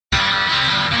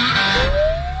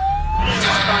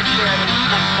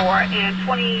for in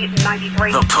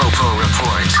 2093. The PoPo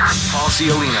Report. Paul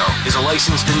Ciolino is a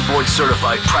licensed and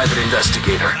board-certified private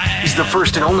investigator. He's the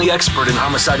first and only expert in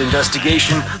homicide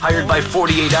investigation, hired by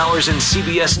 48 Hours and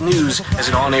CBS News as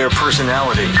an on-air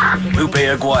personality. Lupe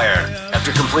Aguirre.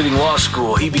 After completing law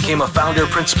school, he became a founder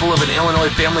principal of an Illinois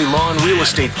family law and real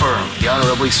estate firm. He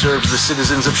honorably serves the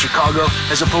citizens of Chicago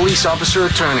as a police officer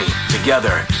attorney.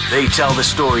 Together, they tell the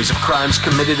stories of crimes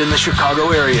committed in the Chicago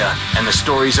area and the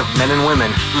stories of men and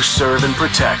women who serve and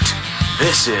protect.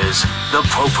 This is the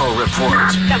PoPo Report.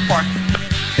 10-4.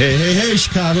 Hey,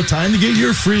 Chicago, time to get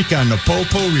your freak on. The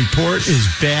PoPo Report is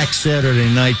back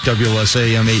Saturday night,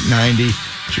 WSAM 890.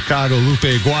 Chicago, Lupe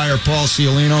Aguirre, Paul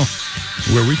Ciolino,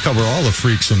 where we cover all the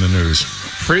freaks in the news.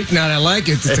 Freak night, I like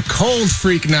it. It's a cold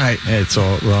freak night. It's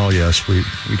all, well, yes, we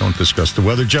don't discuss the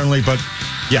weather generally, but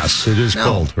yes, it is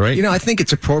cold, right? You know, I think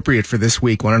it's appropriate for this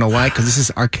week. Want to know why? Because this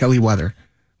is R. Kelly weather.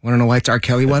 Want to know why it's R.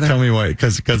 Kelly weather? Tell me why.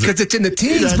 Because it's in the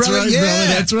teens, that's brother. Right, yeah. brother.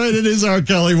 That's right. It is R.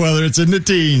 Kelly weather. It's in the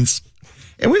teens.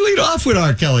 And we lead off with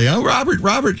R. Kelly, huh?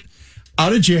 Robert,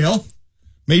 out of jail,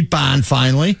 made bond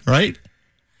finally, right?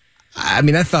 I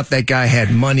mean, I thought that guy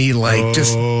had money,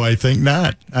 Oh, I think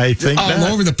not. all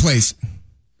over the place.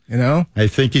 You know? I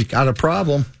think he's got a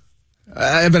problem.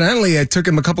 Evidently, it took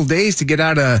him a couple days to get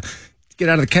out of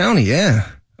the county, yeah.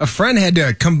 A friend had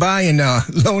to come by and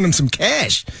loan him some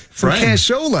cash. Some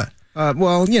cashola.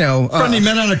 Friend he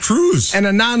met on a cruise. An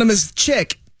anonymous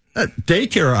chick. A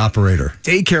daycare operator.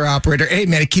 Hey,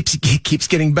 man, it keeps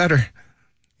getting better.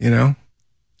 You know?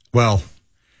 Well,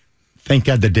 thank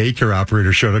God the daycare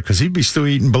operator showed up because he'd be still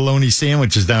eating bologna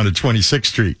sandwiches down at 26th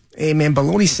Street. Hey, man,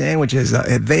 bologna sandwiches,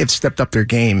 they have stepped up their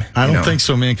game. I don't think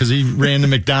so, man, because he ran to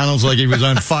McDonald's like he was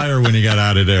on fire when he got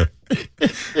out of there.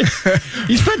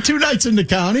 He spent 2 nights in the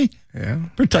county. Yeah.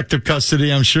 Protective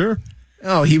custody, I'm sure.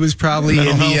 Oh, he was probably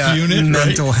in the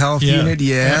mental health unit,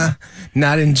 yeah.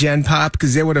 Not in Gen Pop,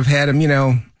 because they would have had him,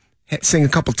 sing a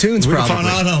couple tunes, we probably. Found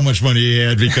out how much money he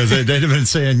had because they'd have been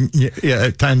saying,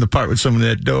 time to part with some of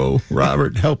that dough.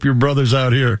 Robert, help your brothers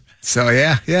out here. So,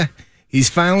 yeah. He's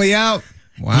finally out.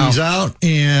 Wow. He's out,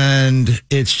 and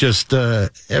it's just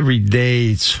every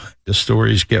day the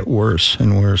stories get worse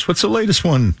and worse. What's the latest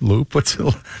one, Lupe? What's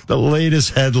the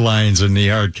latest headlines in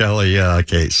the R. Kelly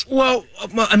case? Well,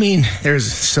 I mean,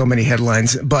 there's so many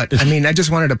headlines, but I mean, I just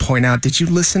wanted to point out, did you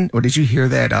listen or did you hear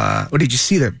that, or did you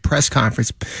see the press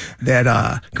conference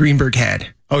that Greenberg had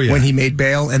when he made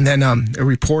bail? And then a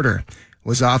reporter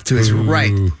was off to his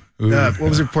right. What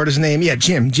was the reporter's name? Yeah,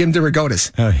 Jim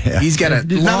DeRigotis. Oh, yeah. He's got a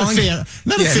long...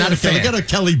 Not a fan. We got a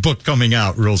Kelly book coming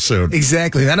out real soon.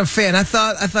 Exactly. Not a fan. I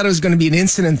thought it was going to be an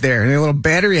incident there, and a little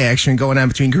battery action going on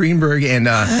between Greenberg and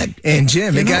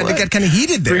Jim. It got kind of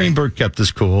heated there. Greenberg kept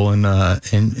his cool,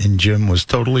 and Jim was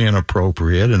totally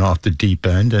inappropriate and off the deep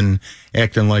end and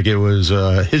acting like it was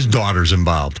his daughters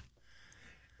involved.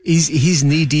 He's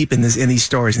knee deep in these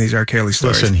stories, in these R. Kelly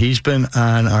stories. Listen, he's been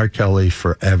on R. Kelly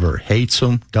forever. Hates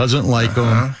him, doesn't like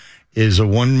him, is a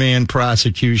one-man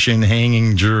prosecution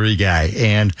hanging jury guy,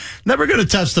 and never going to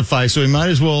testify. So he might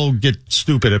as well get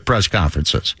stupid at press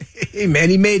conferences. Hey man,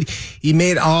 he made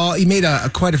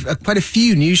quite a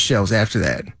few news shows after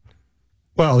that.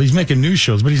 Well, he's making news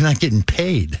shows, but he's not getting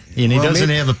paid, and he doesn't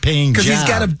have a paying job. Because he's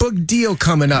got a book deal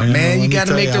coming up, man. You got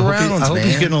to make the rounds, I hope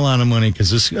he's getting a lot of money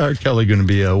because this R. Kelly going to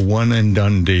be a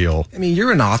one-and-done deal. I mean,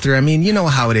 you're an author. I mean, you know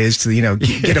how it is to,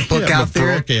 get a book out there. I'm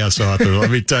a broke-ass author, let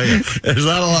me tell you. There's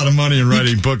not a lot of money in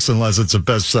writing books unless it's a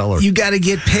bestseller. You got to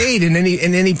get paid in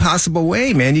any possible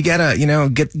way, man. You got to,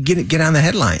 get on the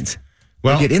headlines.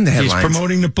 Well, get in the headlines. He's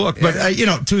promoting the book. But,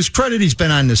 to his credit, he's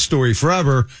been on this story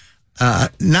forever.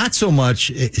 Not so much.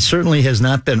 It certainly has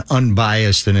not been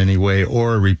unbiased in any way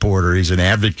or a reporter. He's an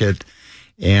advocate,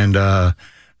 and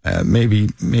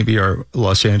maybe our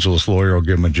Los Angeles lawyer will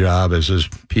give him a job as his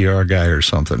PR guy or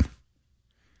something.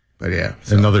 But yeah,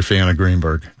 another fan of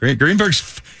Greenberg.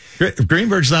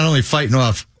 Greenberg's not only fighting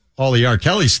off all the R.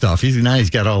 Kelly stuff. He's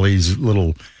got all these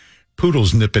little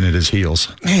poodles nipping at his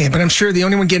heels. Hey, but I'm sure the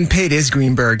only one getting paid is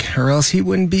Greenberg, or else he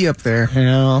wouldn't be up there.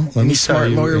 Well, let me tell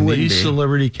you, in these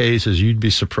celebrity cases, you'd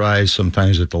be surprised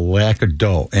sometimes at the lack of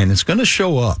dough. And it's going to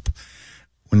show up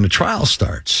when the trial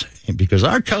starts, because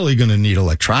R. Kelly's going to need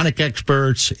electronic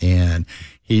experts, and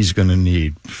he's going to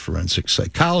need forensic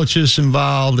psychologists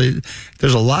involved.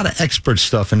 There's a lot of expert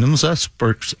stuff, and those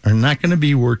experts are not going to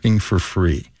be working for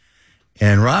free.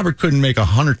 And Robert couldn't make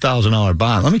 $100,000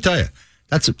 bond. Let me tell you.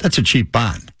 That's a cheap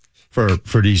bond.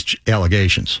 for these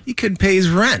allegations. He couldn't pay his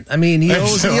rent. I mean, he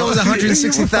owes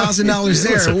 $160,000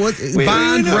 there.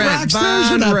 Bond rent.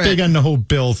 They're not big on the whole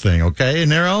bill thing, okay? And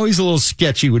they're always a little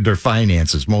sketchy with their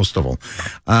finances, most of them.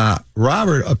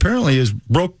 Robert apparently is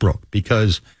broke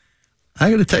because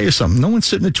I got to tell you something. No one's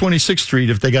sitting at 26th Street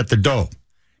if they got the dough.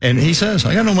 And he says,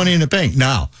 I got no money in the bank.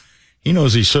 Now, he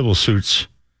knows these civil suits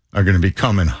are going to be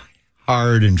coming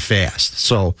hard and fast.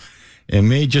 So it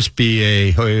may just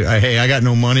be hey, I got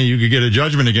no money. You could get a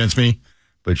judgment against me,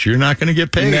 but you're not going to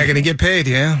get paid. You're not going to get paid,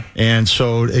 yeah. And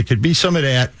so it could be some of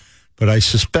that, but I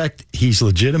suspect he's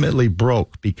legitimately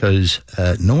broke because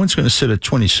no one's going to sit at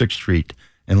 26th Street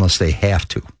unless they have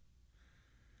to.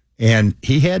 And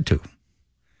he had to.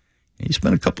 He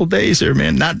spent a couple days there,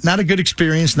 man. Not a good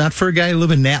experience. Not for a guy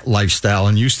living that lifestyle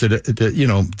and used to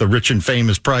the rich and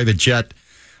famous private jet,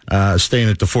 staying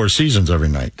at the Four Seasons every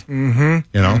night.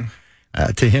 Mm-hmm.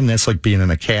 To him, that's like being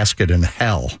in a casket in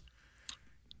hell.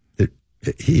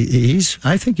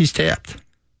 I think he's tapped.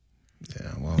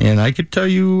 Yeah, well. And I could tell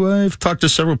you, I've talked to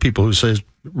several people who says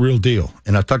real deal,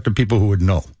 and I've talked to people who would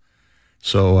know.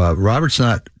 So Robert's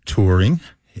not touring.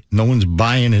 No one's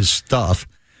buying his stuff.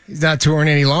 He's not touring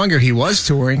any longer. He was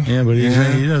touring. Yeah, but he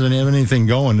doesn't have anything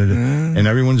going, and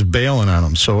everyone's bailing on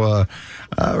him. So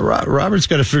Robert's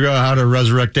got to figure out how to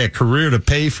resurrect that career to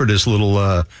pay for this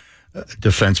little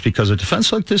defense, because a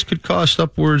defense like this could cost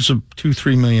upwards of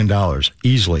 $2-3 million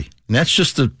easily. And that's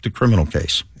just the criminal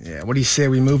case. Yeah, what do you say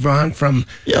we move on from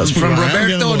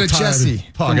Roberto to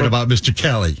Jussie? Talking about Mr.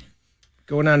 Kelly.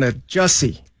 Going on to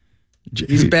Jussie.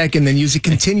 He's back in the news. He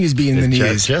continues being in the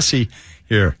news. Jussie,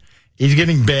 here. He's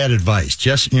getting bad advice.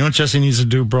 You know what Jussie needs to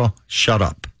do, bro? Shut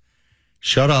up.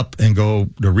 Shut up and go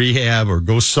to rehab or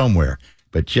go somewhere.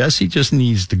 But Jussie just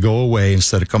needs to go away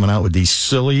instead of coming out with these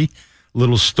silly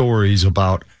little stories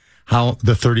about how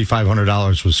the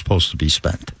 $3,500 was supposed to be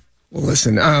spent. Well,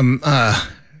 listen,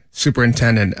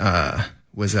 Superintendent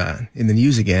was in the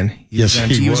news again. He was on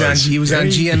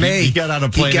GMA. He got on a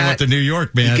plane and went to New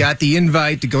York, man. He got the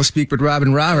invite to go speak with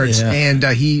Robin Roberts, and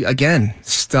he again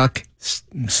stuck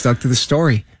to the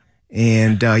story,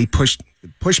 and he pushed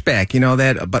back. You know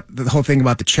that, but the whole thing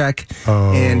about the check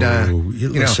and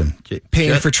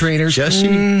paying for trainers.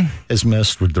 Jussie has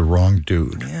messed with the wrong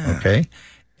dude. Yeah. Okay.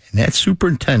 And that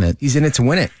superintendent, he's in it to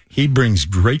win it. He brings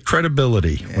great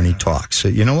credibility when he talks. So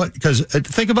you know what? Because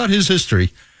think about his history.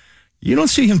 You don't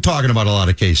see him talking about a lot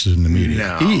of cases in the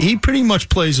media. No. He pretty much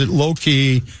plays it low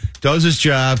key, does his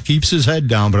job, keeps his head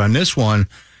down. But on this one,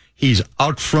 he's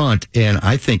out front, and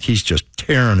I think he's just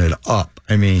tearing it up.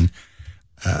 I mean,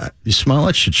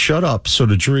 Smollett should shut up so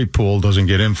the jury pool doesn't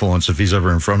get influence if he's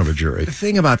ever in front of a jury. The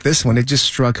thing about this one, it just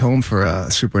struck home for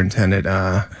Superintendent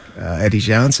Eddie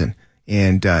Johnson.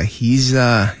 And he's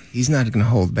not going to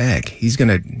hold back. He's going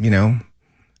to,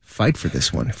 fight for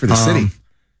this one, for the city,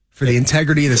 for the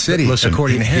integrity of the city,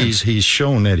 according to him. He's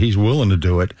shown that he's willing to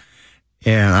do it.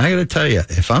 And I got to tell you,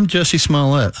 if I'm Jussie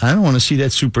Smollett, I don't want to see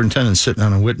that superintendent sitting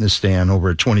on a witness stand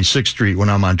over at 26th Street when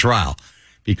I'm on trial,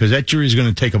 because that jury's going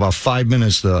to take about 5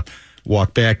 minutes to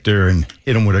walk back there and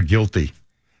hit him with a guilty.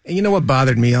 And you know what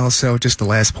bothered me also, just the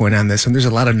last point on this, and there's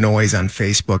a lot of noise on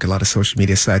Facebook, a lot of social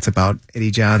media sites about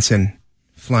Eddie Johnson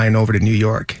flying over to New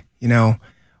York.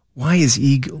 Why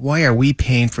are we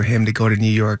paying for him to go to New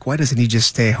York? Why doesn't he just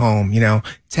stay home?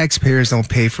 Taxpayers don't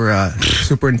pay for a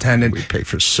superintendent. We pay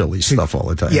for silly stuff all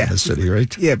the time in the city,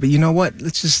 right? Yeah, but you know what?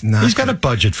 Let's just not. He's got a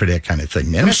budget for that kind of thing,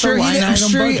 man. I'm sure he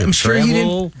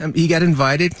didn't. He got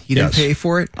invited. He didn't pay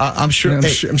for it. I'm sure. I'm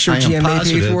sure GMA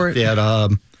paid for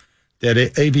it. That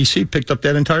ABC picked up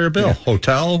that entire bill. Yeah.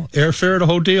 Hotel, airfare, the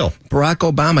whole deal. Barack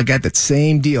Obama got that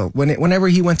same deal. Whenever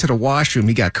he went to the washroom,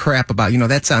 he got crap about,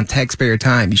 that's on taxpayer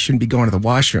time. You shouldn't be going to the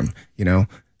washroom,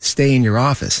 stay in your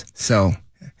office. So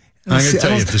I'm going to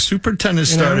tell you, if the superintendent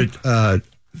started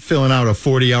filling out a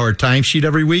 40-hour timesheet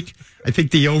every week, I think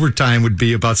the overtime would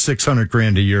be about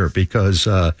 $600,000 a year, because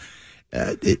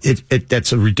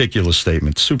that's a ridiculous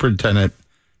statement. The superintendent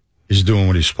is doing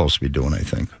what he's supposed to be doing, I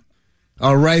think.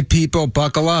 All right, people,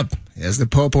 buckle up. As the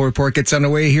PoPo Report gets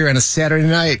underway here on a Saturday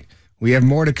night, we have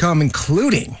more to come,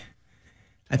 including,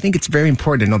 I think it's very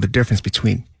important to know the difference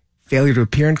between failure to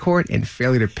appear in court and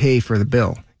failure to pay for the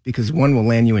bill, because one will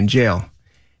land you in jail.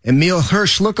 Emil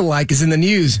Hirsch lookalike is in the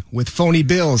news with phony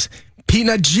bills.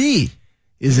 Peanut G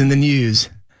is in the news.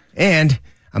 And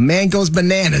a man goes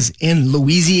bananas in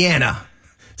Louisiana.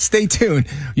 Stay tuned.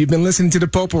 You've been listening to the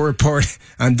PoPo Report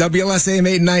on WLSAM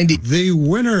 890. The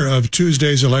winner of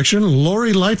Tuesday's election,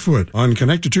 Lori Lightfoot, on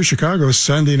Connected to Chicago,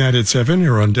 Sunday night at 7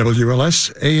 here on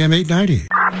WLS AM 890.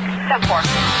 10-4.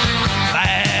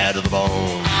 Bad to the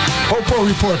bone. PoPo PoPo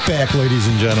Report back, ladies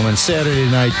and gentlemen. Saturday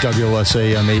night,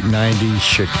 WLSAM 890,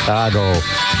 Chicago.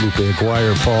 Lupe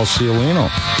Aguirre, Paul Ciolino.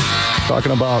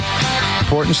 Talking about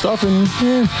important stuff and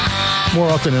more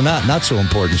often than not so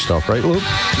important stuff, right, Lupe?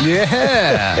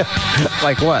 Yeah.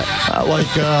 Like what?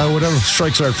 Whatever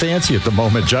strikes our fancy at the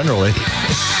moment, generally.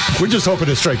 We're just hoping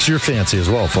it strikes your fancy as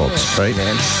well, folks, right?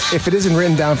 Man, if it isn't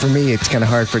written down for me, it's kind of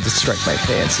hard for it to strike my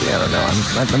fancy. I don't know.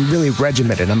 I'm really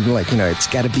regimented. I'm like, it's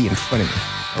got to be in front of me.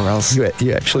 Or else you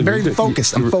actually I'm very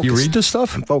focused. I'm focused. You read this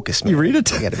stuff? I'm focused, man. You read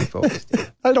it? I got to be focused.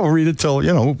 I don't read it till,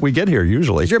 we get here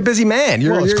usually. You're a busy man.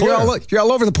 You're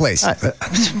all over the place.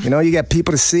 You got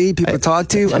people to see, people to talk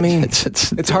to. I mean,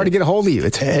 it's hard to get a hold of you.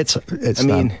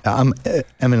 I'm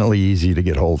eminently easy to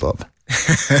get hold of.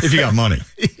 If you got money.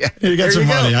 Yeah, you got some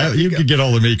money. You could get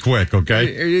hold of me quick,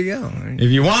 okay? There you go.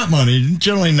 If you want money,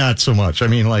 generally not so much. I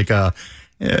mean,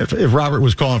 if Robert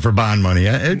was calling for bond money,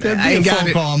 it'd be a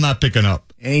phone call I'm not picking up.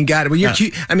 Ain't got it. Well, you're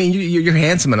cute. I mean, you're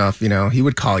handsome enough. He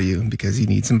would call you because he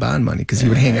needs some bond money because he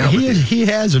would hang out with you. He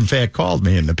has, in fact, called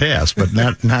me in the past, but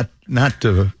not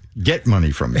to get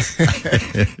money from me.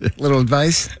 Little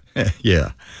advice?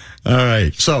 Yeah. All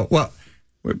right. So,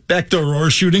 we're back to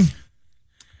Aurora shooting.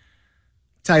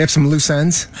 Tie up some loose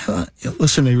ends.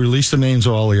 Listen, they released the names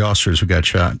of all the officers who got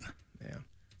shot. Yeah.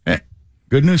 Hey,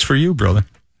 good news for you, brother.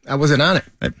 I wasn't on it.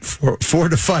 4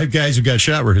 to 5 guys who got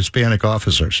shot were Hispanic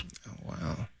officers. Oh,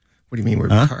 wow. What do you mean? Were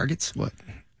targets? What?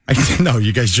 No,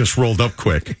 you guys just rolled up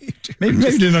quick. Maybe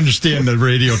didn't understand the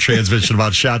radio transmission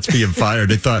about shots being fired.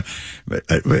 They thought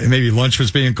maybe lunch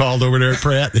was being called over there at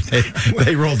Pratt.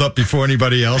 They rolled up before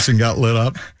anybody else and got lit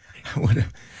up.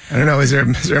 I don't know. Is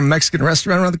there a Mexican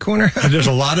restaurant around the corner? There's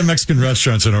a lot of Mexican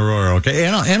restaurants in Aurora, okay?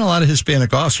 And a lot of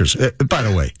Hispanic officers. By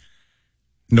the way,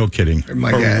 no kidding.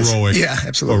 My guys. Heroic. Yeah,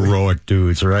 absolutely. Heroic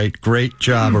dudes, all right? Great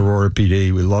job, Aurora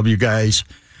PD. We love you guys.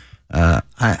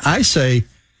 I say,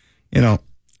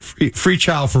 free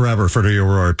chow forever for the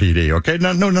Aurora PD, okay?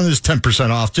 None of this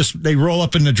 10% off. Just they roll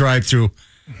up in the drive-thru,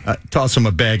 toss them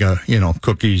a bag of,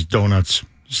 cookies, donuts,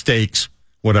 steaks,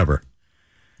 whatever.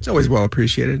 It's always well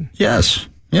appreciated. Yes.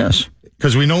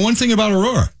 Because we know one thing about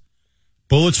Aurora.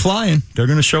 Bullets flying. They're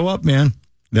going to show up, man.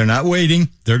 They're not waiting.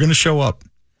 They're going to show up.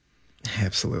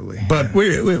 Absolutely. But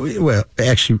we're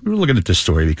looking at this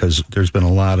story because there's been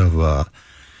a lot of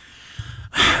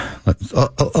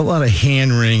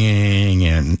hand-wringing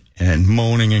and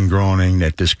moaning and groaning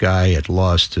that this guy had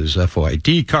lost his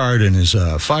FOID card and his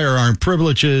firearm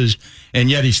privileges, and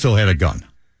yet he still had a gun.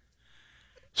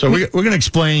 So we're going to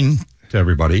explain to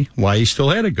everybody why he still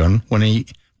had a gun when he,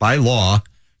 by law,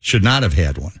 should not have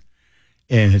had one.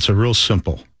 And it's a real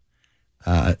simple.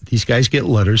 These guys get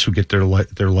letters who get their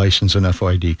license and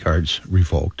FOID cards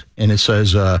revoked. And it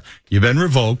says, you've been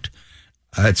revoked.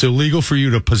 It's illegal for you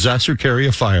to possess or carry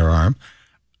a firearm.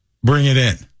 Bring it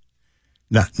in.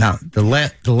 Now the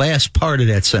last part of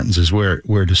that sentence is where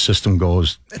the system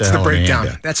goes. That's the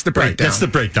breakdown. That's the breakdown. Right, that's the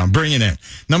breakdown. Bring it in.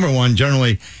 Number one,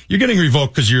 generally, you're getting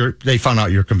revoked because they found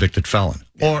out you're a convicted felon,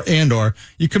 or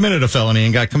you committed a felony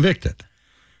and got convicted.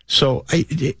 So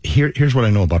here's what I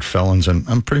know about felons, and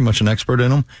I'm pretty much an expert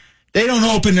in them. They don't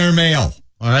open their mail.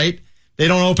 All right. They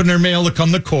don't open their mail to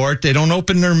come to court. They don't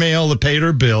open their mail to pay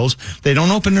their bills. They don't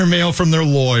open their mail from their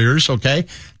lawyers, okay?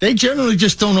 They generally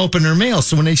just don't open their mail.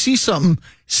 So when they see something,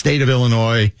 state of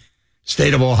Illinois,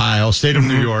 state of Ohio, state of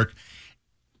New York,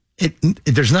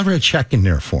 there's never a check in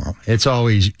there for them. It's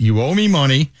always, you owe me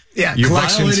money. Yeah, you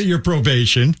collections. Violated your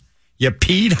probation. You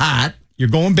peed hot. You're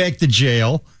going back to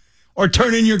jail. Or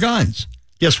turn in your guns.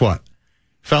 Guess what?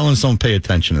 Felons don't pay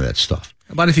attention to that stuff.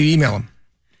 How about if you email them?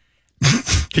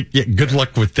 Yeah, good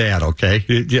luck with that, okay?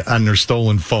 On their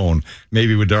stolen phone.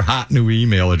 Maybe with their hot new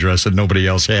email address that nobody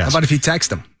else has. How about if you text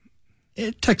them?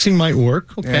 Texting might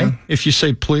work, okay? Yeah. If you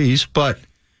say please. But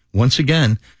once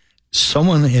again,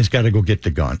 someone has got to go get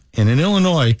the gun. And in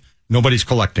Illinois, nobody's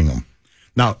collecting them.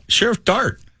 Now, Sheriff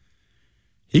Dart,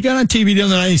 he got on TV the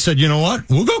other night and he said, you know what?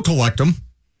 We'll go collect them.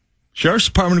 Sheriff's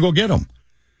Department will go get them.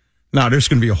 Now, there's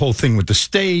going to be a whole thing with the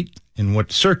state and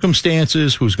what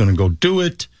circumstances, who's going to go do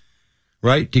it,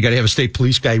 right? You got to have a state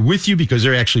police guy with you because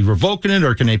they're actually revoking it,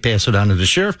 or can they pass it on to the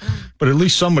sheriff? But at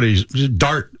least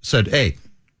Dart said, hey,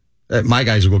 my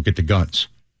guys will go get the guns.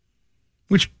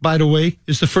 Which, by the way,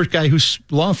 is the first guy who's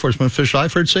law enforcement official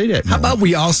I've heard say that. How about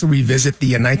we also revisit the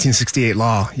 1968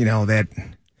 law,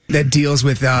 that deals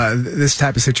with this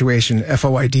type of situation,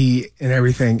 FOID and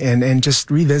everything, and just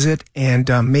revisit and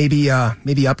maybe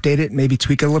update it, maybe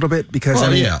tweak it a little bit because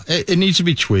it needs to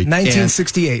be tweaked.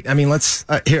 1968. Let's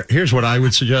here's what I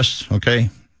would suggest. Okay,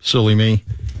 silly me.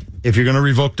 If you're going to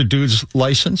revoke the dude's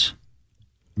license,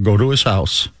 go to his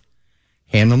house,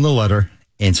 hand him the letter,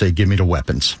 and say, give me the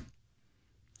weapons.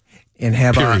 And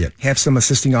have some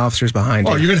assisting officers behind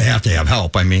you. Oh, you're going to have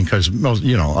help. I mean, because,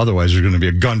 otherwise there's going to be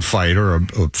a gunfight or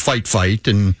a fight.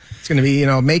 And it's going to be,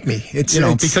 make me.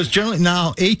 Because generally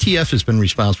now ATF has been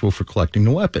responsible for collecting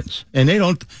the weapons. And they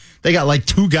got like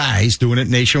 2 guys doing it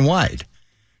nationwide.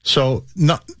 So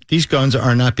these guns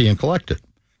are not being collected.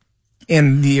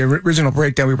 In the original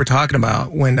breakdown we were talking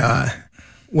about, when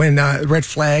Red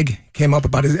Flag came up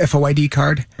about his FOID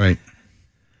card. Right.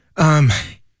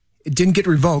 It didn't get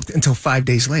revoked until 5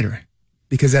 days later,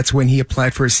 because that's when he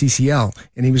applied for a CCL,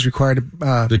 and he was required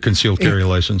to the concealed carry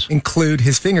license include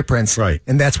his fingerprints, right?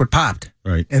 And that's what popped,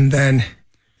 right? And then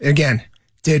again,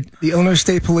 did the Illinois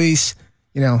State Police,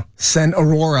 send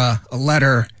Aurora a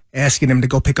letter asking him to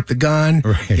go pick up the gun?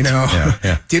 Right.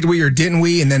 Yeah. Did we or didn't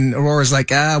we? And then Aurora's like,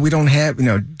 we don't have,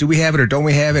 do we have it or don't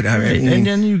we have it? I mean, and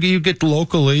then you get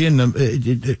locally in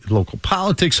the local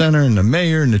politics center and the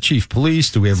mayor and the chief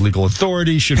police. Do we have legal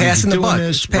authority? Should we be doing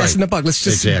this? Passing the buck. Let's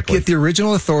just get the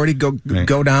original authority, go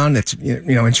down that's,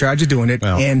 in charge of doing it,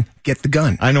 and get the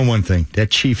gun. I know one thing.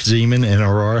 That Chief Zeman in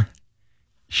Aurora,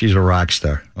 she's a rock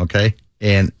star, okay?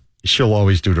 And she'll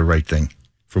always do the right thing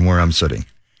from where I'm sitting.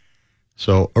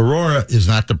 So Aurora is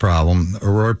not the problem.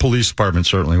 Aurora Police Department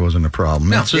certainly wasn't a problem.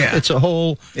 No, it's a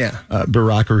whole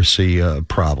bureaucracy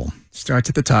problem. Starts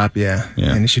at the top,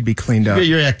 and it should be cleaned up. Get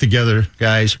your act together,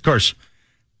 guys. Of course,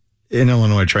 in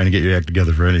Illinois, trying to get your act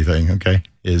together for anything, okay,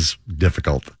 is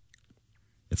difficult.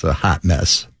 It's a hot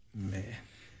mess. Man.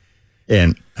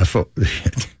 And the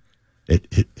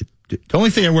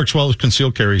only thing that works well is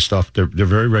concealed carry stuff. They're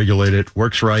very regulated,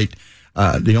 works right.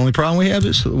 The only problem we have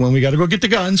is when we got to go get the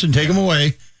guns and take them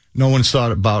away, no one's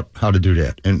thought about how to do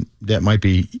that. And that might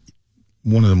be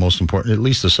one of the most important, at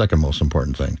least the second most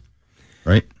important thing,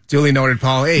 right? Duly noted,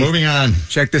 Paul. Hey, moving on.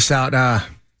 Check this out.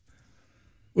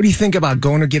 What do you think about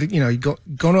going to get it? You go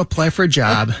to apply for a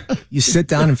job, you sit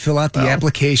down and fill out the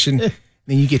application, then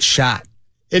you get shot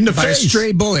in the by face. A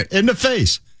stray bullet. In the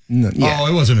face. No, Oh,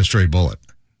 it wasn't a stray bullet.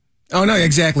 Oh, no,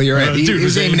 exactly. You're right. He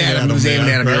was aiming at him. He was aiming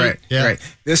at him. You're right. Yeah. Right.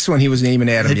 This one, he was aiming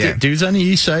at him. Dude's on the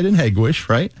east side in Hegwish,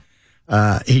 right?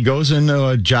 He goes into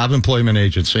a job employment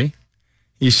agency.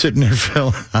 He's sitting there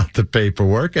filling out the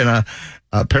paperwork, and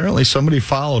apparently somebody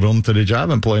followed him to the job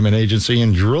employment agency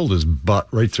and drilled his butt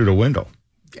right through the window.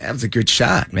 That was a good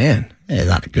shot, man. Yeah,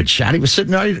 not a good shot. He was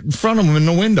sitting right in front of him in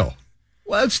the window.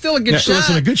 Well, it's still a good shot.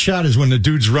 Listen, a good shot is when the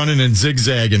dude's running and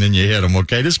zigzagging and you hit him,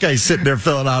 okay? This guy's sitting there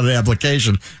filling out an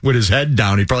application with his head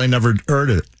down. He probably never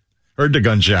heard the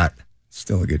gunshot.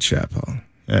 Still a good shot, Paul.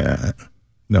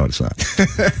 No, it's not.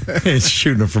 It's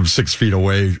shooting him from 6 feet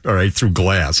away, all right, through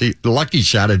glass. The lucky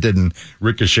shot, it didn't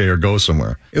ricochet or go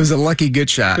somewhere. It was a lucky good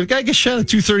shot. The guy gets shot at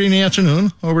 2:30 in the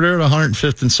afternoon over there at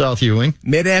 105th and South Ewing.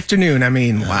 Mid-afternoon, I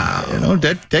mean, wow.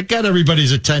 That got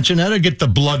everybody's attention. That'll get the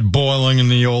blood boiling in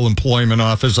the old employment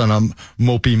office on a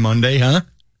mopey Monday, huh?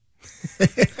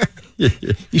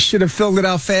 You should have filled it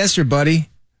out faster, buddy.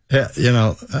 Yeah, he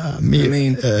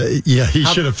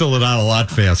should have filled it out a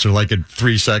lot faster, like in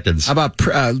 3 seconds. How about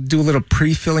do a little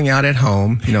pre-filling out at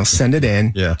home? Send it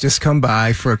in. Yeah. Just come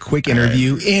by for a quick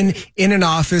interview in an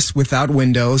office without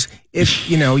windows.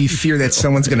 If you fear that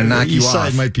someone's going to knock you off. East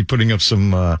Side might be putting up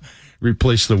some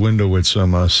replace the window with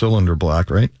some cylinder block,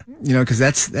 right? Because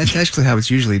that's actually how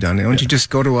it's usually done. Don't you just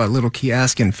go to a little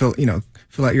kiosk and fill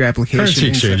out your application? Currency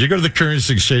exchange. You go to the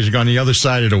currency exchange, you go on the other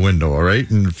side of the window, all right,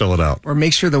 and fill it out. Or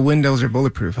make sure the windows are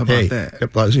bulletproof. How about that?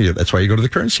 That's why you go to the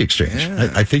currency exchange.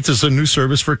 Yeah. I think this is a new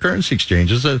service for currency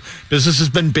exchanges. Business has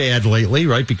been bad lately,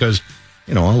 right? Because,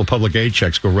 all the public aid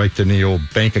checks go right to the old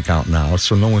bank account now,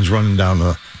 so no one's running down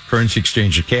the currency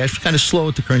exchange of cash. It's kind of slow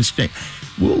at the currency exchange.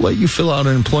 We'll let you fill out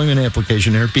an employment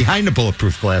application there behind the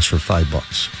bulletproof glass for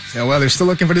 $5. Yeah, well, they're still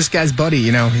looking for this guy's buddy,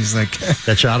 He's like...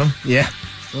 That shot him? Yeah.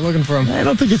 Still looking for him. I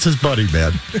don't think it's his buddy,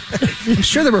 man. I'm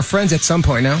sure they were friends at some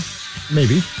point now.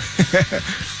 Maybe.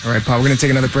 All right, Paul, we're going to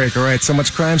take another break. All right, so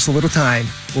much crime, so little time.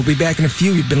 We'll be back in a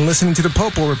few. You've been listening to the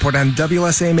PoPo Report on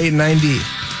WLSAM 890.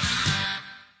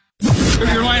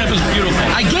 Your lineup is beautiful.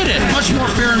 I get it. Much more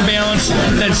fair and balanced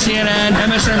than CNN,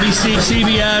 MSNBC,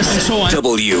 CBS, and so on.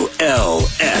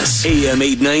 WLSAM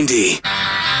 890.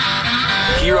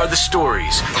 Here are the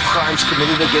stories of crimes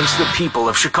committed against the people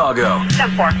of Chicago.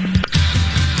 10-4.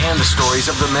 And the stories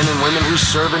of the men and women who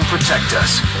serve and protect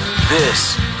us.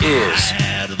 This is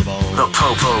the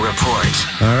PoPo Report.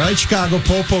 All right, Chicago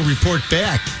PoPo Report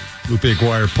back. Lupe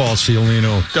Aguirre, Paul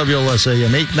Ciolino,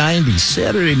 WLSAM 890,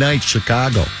 Saturday night,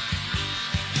 Chicago.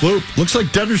 Lupe, looks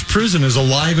like Debtor's Prison is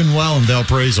alive and well in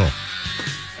Valparaiso.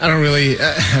 I don't really,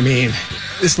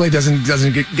 this lady doesn't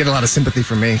get a lot of sympathy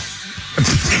from me.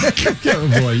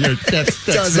 Oh, boy,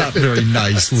 that's not very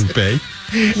nice, Lupe.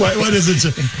 What is it?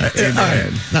 All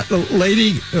right. Now, the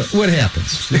lady, what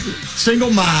happens?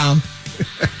 Single mom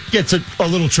gets a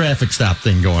little traffic stop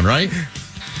thing going, right?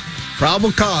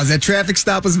 Probable cause. That traffic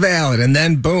stop was valid. And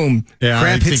then, boom,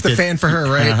 crap hits the fan for her,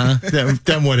 right? Uh-huh.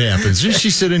 Then what happens?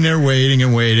 She's sitting there waiting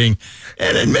and waiting.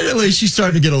 And admittedly, she's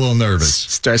starting to get a little nervous.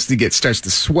 Starts to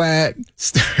sweat.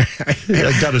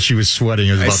 I doubt if she was sweating.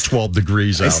 It was about 12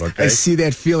 degrees out, okay? I see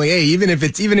that feeling. Hey, even if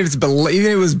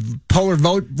it was polar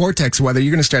vortex weather,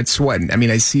 you're going to start sweating. I mean,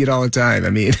 I see it all the time.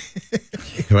 I mean,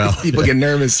 well, people get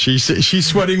nervous. She's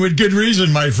sweating with good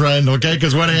reason, my friend, okay?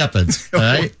 Because what happens, all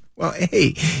right? Well,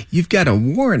 hey, you've got a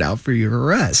warrant out for your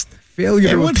arrest. Failure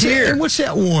to appear. And what's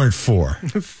that warrant for?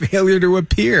 Failure to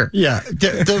appear. Yeah,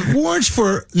 the warrant's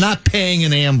for not paying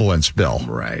an ambulance bill.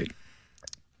 Right.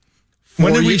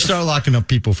 When did we start locking up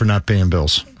people for not paying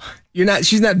bills?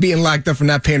 She's not being locked up for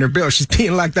not paying her bill. She's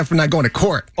being locked up for not going to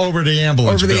court. Over the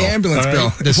ambulance bill.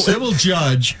 Bill. The civil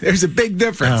judge. There's a big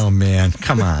difference. Oh, man.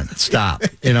 Come on. Stop.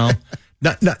 Yeah.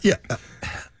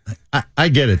 I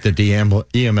get it that the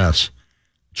EMS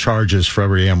charges for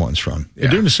every ambulance run. They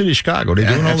do in the city of Chicago. They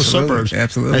do in all the suburbs.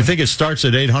 Absolutely. I think it starts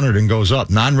at $800 and goes up.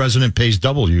 Non-resident pays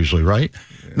double usually, right?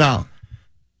 Yeah. Now,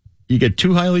 you get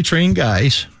two highly trained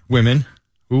guys, women,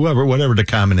 whatever the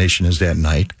combination is that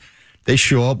night. They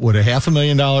show up with a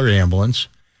 $500,000 ambulance,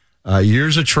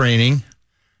 years of training,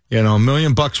 $1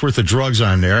 million worth of drugs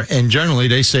on there, and generally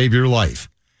they save your life.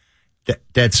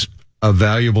 That's a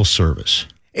valuable service.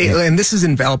 Hey, and this is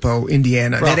in Valpo,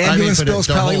 Indiana. Well, that ambulance bill is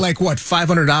probably like, what,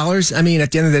 $500? I mean,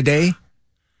 at the end of the day,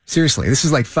 seriously, this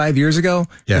is like 5 years ago.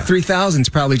 Yeah. The $3,000 is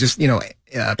probably just, added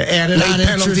late on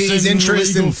penalties,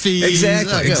 interest, legal and fees.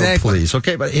 Exactly. Please,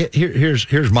 okay, but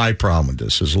here's my problem with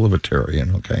this as a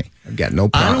libertarian, okay? I've got no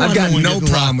problem. I've got no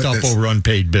problem with this. Over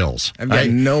unpaid bills. I've got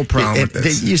no problem with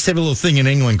this. They used to have a little thing in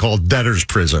England called debtor's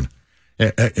prison.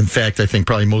 In fact, I think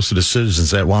probably most of the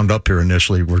citizens that wound up here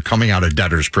initially were coming out of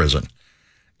debtor's prison.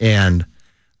 And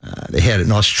they had it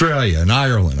in Australia and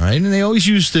Ireland, right? And they always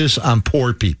use this on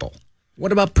poor people.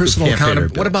 What about personal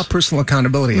accountability? What about personal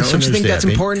accountability? Don't you think that's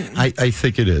important? I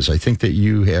think it is. I think that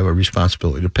you have a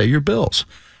responsibility to pay your bills.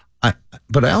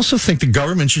 But I also think the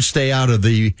government should stay out of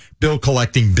the bill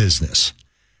collecting business.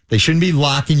 They shouldn't be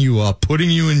locking you up, putting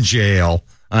you in jail,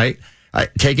 right?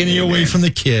 Taking you away from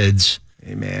the kids.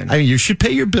 Amen. I mean, you should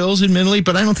pay your bills, admittedly,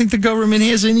 but I don't think the government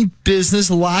has any business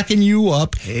locking you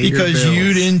up because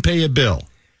you didn't pay a bill.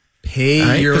 Pay your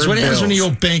bills. Because what happens when the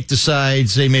old bank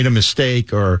decides they made a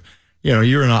mistake or,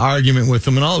 you're in an argument with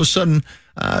them and all of a sudden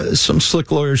some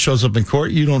slick lawyer shows up in court.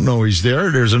 You don't know he's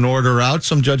there. There's an order out.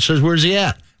 Some judge says, where's he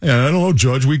at? I don't know,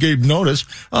 Judge. We gave notice.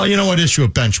 Oh, you know what? Issue a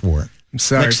bench warrant. I'm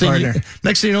sorry, partner.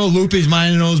 Next thing you know, Lupe's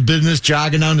minding his business,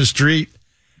 jogging down the street,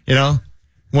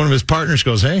 One of his partners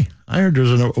goes, hey, I heard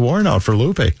there's a warrant out for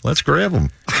Lupe. Let's grab him.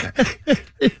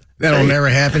 That'll never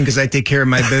happen because I take care of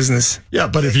my business. Yeah,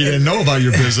 but if you didn't know about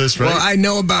your business, right? Well, I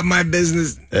know about my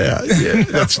business. Yeah,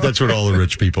 that's what all the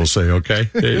rich people say, okay?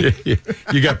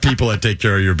 You got people that take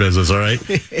care of your business, all right?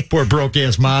 Poor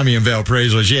broke-ass mommy in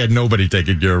Valparaiso, she had nobody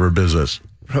taking care of her business.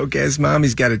 Broke-ass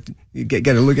mommy's got to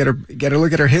look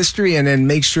at her history and then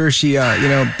make sure she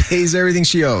pays everything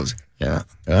she owes. Yeah.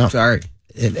 Sorry.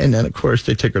 And then, of course,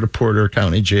 they take her to Porter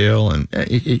County Jail. And, I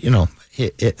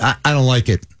don't like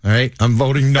it. All right. I'm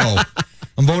voting no.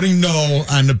 I'm voting no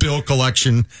on the bill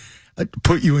collection.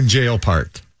 Put you in jail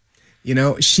part. I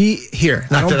don't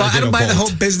buy the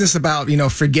whole business about,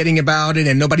 forgetting about it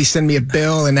and nobody sent me a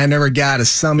bill and I never got a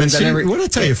summons. What did I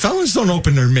tell you? Felons don't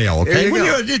open their mail, okay?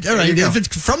 If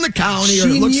it's from the county or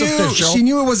it looks official. She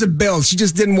knew it was a bill. She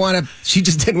just didn't want to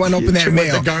open that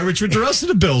mail. The garbage with the rest of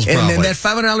the bills, and then that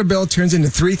 $500 bill turns into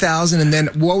 $3,000 and then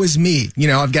woe is me.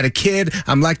 I've got a kid.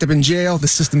 I'm locked up in jail. The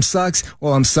system sucks.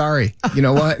 Well, I'm sorry. You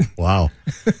know what? Wow.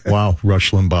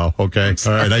 Rush Limbaugh. Okay.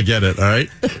 All right. I get it. All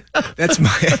right. That's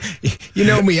my... You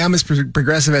know me, I'm as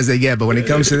progressive as they get, but when it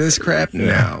comes to this crap,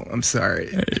 no, I'm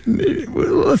sorry.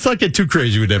 Let's not get too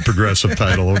crazy with that progressive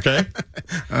title, okay?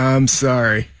 I'm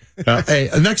sorry. Hey,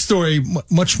 next story,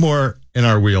 much more in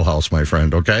our wheelhouse, my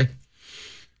friend, okay?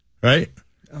 Right?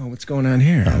 Oh, what's going on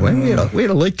here? We had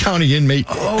a Lake County inmate.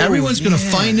 Everyone's going to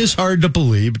find this hard to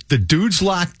believe. The dude's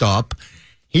locked up.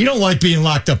 He don't like being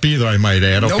locked up either, I might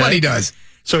add, okay? Nobody does.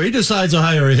 So he decides to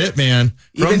hire a hitman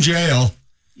from jail.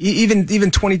 Even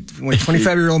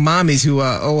 25-year-old mommies who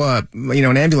owe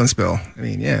an ambulance bill. I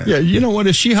mean, yeah. Yeah, you know what?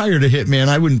 If she hired a hitman,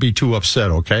 I wouldn't be too upset,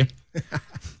 okay?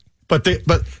 But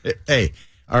hey,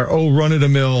 our old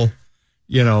run-of-the-mill,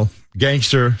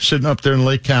 gangster sitting up there in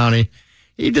Lake County,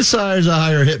 he decides to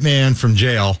hire a hitman from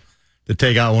jail to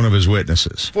take out one of his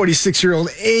witnesses. 46-year-old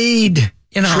Aide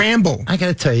Tramble. I got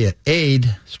to tell you,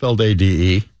 Aide, spelled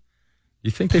A-D-E.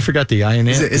 You think they forgot the I in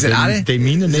it? Is it Ade? They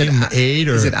mean the name Aide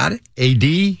or is it Ade?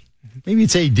 A-D? Maybe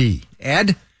it's A-D.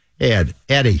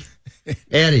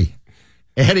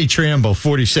 Addie Tramble,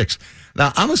 46.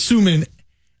 Now, I'm assuming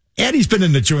Addie's been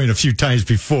in the joint a few times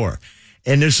before.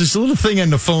 And there's this little thing on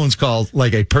the phones called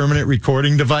like a permanent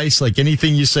recording device. Like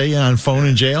anything you say on phone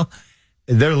in jail,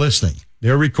 they're listening.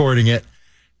 They're recording it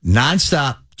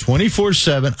nonstop,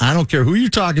 24/7. I don't care who you're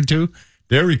talking to.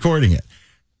 They're recording it.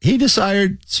 He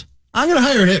decided, I'm going to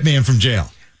hire a hitman from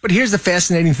jail. But here's the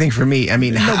fascinating thing for me. I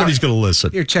mean, nobody's going to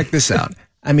listen. Here, check this out.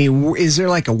 I mean, is there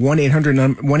like a 1-800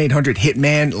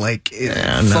 hitman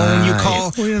phone you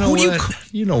call? Well,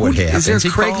 you know what happens. Is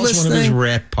there a Craigslist calls one thing? of his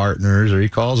rat partners, or he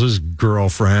calls his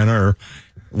girlfriend or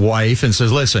wife and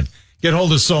says, "Listen, get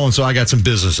hold of so and so. I got some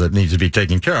business that needs to be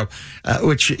taken care of."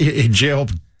 Which in jail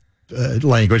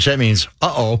language that means,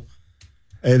 they're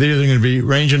either going to be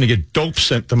arranging to get dope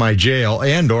sent to my jail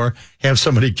and or have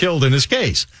somebody killed in his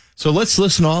case. So let's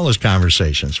listen to all his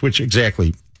conversations, which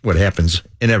exactly what happens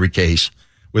in every case.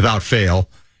 Without fail,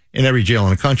 in every jail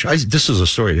in the country. This is a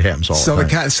story that happens all the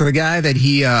time. So the guy that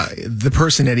the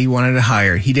person that he wanted to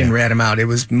hire, he didn't rat him out. It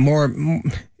was more.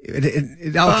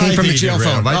 It all came from the jail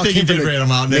phone. I think he did rat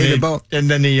him out, and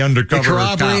then the undercover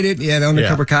cop. The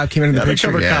undercover cop came into the picture.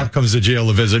 The undercover cop comes to jail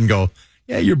to visit and go,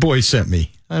 "Yeah, your boy sent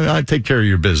me. I take care of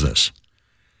your business."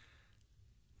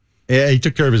 Yeah, he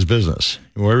took care of his business.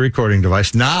 We're a recording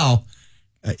device now.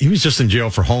 He was just in jail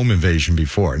for home invasion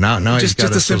before. Now he's got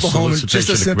a simple home invasion. Just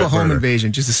a simple home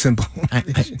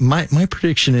invasion. My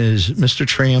prediction is Mr.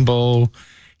 Tramble,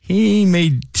 he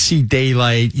may see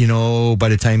daylight, by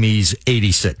the time he's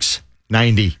 86,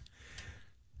 90.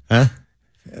 Huh?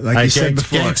 Like you said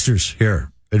before. Gangsters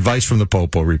here. Advice from the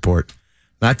PoPo Report.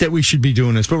 Not that we should be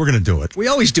doing this, but we're going to do it. We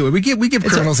always do it. We give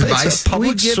criminals advice.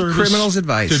 We give criminals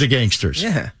advice to the gangsters.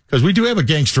 Yeah. Because we do have a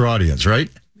gangster audience, right?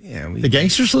 Yeah, the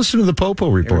gangsters listen to the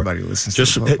PoPo Report. Everybody listens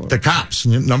to the PoPo. The cops.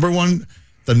 The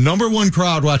number one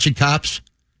crowd watching cops,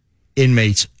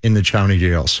 inmates in the county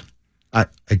jails. I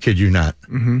kid you not.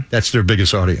 Mm-hmm. That's their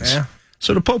biggest audience. Yeah.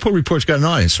 So the PoPo Report's got an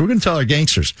audience. So we're going to tell our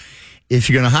gangsters, if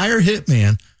you're going to hire a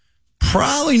hitman,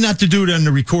 probably not to do it on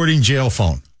the recording jail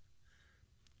phone.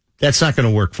 That's not going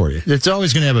to work for you. It's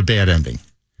always going to have a bad ending.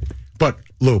 But,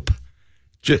 Lupe,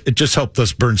 it just helped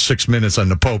us burn 6 minutes on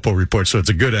the PoPo Report, so it's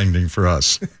a good ending for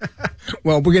us.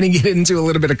 Well, we're going to get into a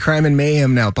little bit of crime and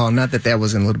mayhem now, Paul. Not that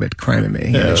wasn't a little bit of crime and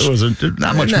mayhem. Yeah, it wasn't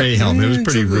not much mayhem. It was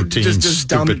pretty routine, just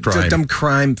stupid crime. Just dumb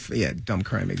crime. Yeah, dumb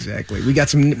crime. Exactly. We got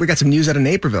some news out of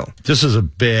Naperville. This is a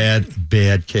bad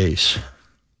case.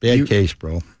 Case,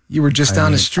 bro. You were just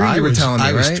down the street. You were telling me,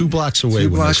 right? I was 2 blocks away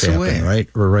when this happened, right,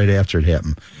 or right after it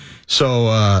happened.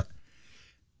 So.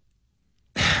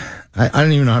 I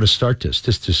don't even know how to start this.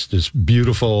 This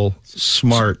beautiful,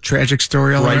 smart, tragic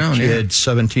story all around. Kid,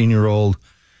 17-year-old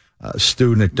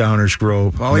student at Downers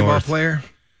Grove, volleyball player.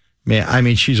 Man, I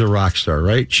mean, she's a rock star,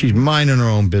 right? She's minding her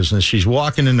own business. She's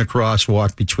walking in the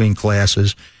crosswalk between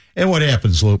classes, and what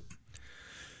happens, Lupe?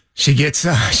 She gets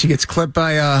clipped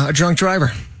by a drunk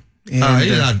driver.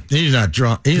 And, he's not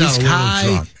drunk. He's not high.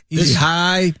 Drunk. He's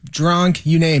high, drunk,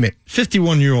 you name it.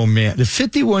 51-year-old man. The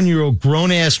 51-year-old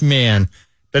grown-ass man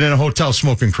been in a hotel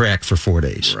smoking crack for 4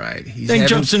 days. Right. Then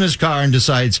jumps in his car and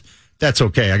decides, that's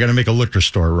okay. I got to make a liquor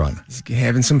store run. He's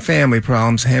having some family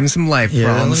problems, having some life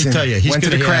problems. Let me tell you, he's went to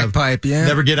the crack pipe,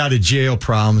 never get out of jail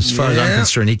problems. As far as I'm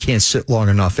concerned, he can't sit long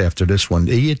enough after this one.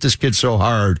 He hit this kid so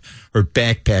hard, her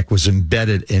backpack was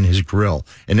embedded in his grill.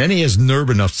 And then he has nerve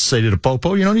enough to say to the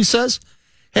PoPo, you know what he says?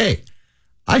 Hey,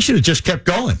 I should have just kept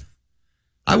going.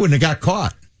 I wouldn't have got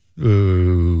caught.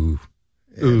 Ooh.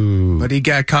 But he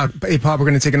got caught. Hey, Paul, we're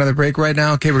going to take another break right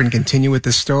now. Okay, we're going to continue with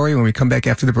this story when we come back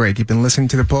after the break. You've been listening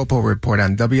to the PoPo Report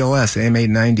on WLS AM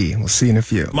 890. We'll see you in a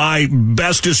few. My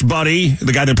bestest buddy,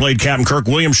 the guy that played Captain Kirk,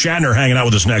 William Shatner, hanging out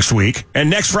with us next week. And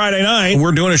next Friday night,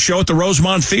 we're doing a show at the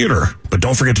Rosemont Theater. But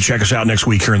don't forget to check us out next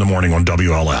week here in the morning on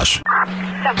WLS.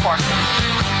 10-4.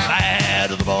 Bad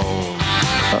to the bone.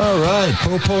 All right,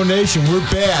 PoPo Nation, we're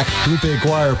back. Lupe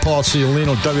Aguirre, Paul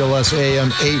Ciolino, WLS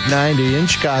AM 890 in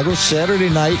Chicago, Saturday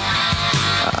night.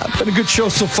 Been a good show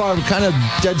so far. We're kind of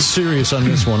dead serious on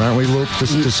this one, aren't we, Lupe?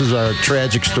 This is our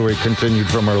tragic story continued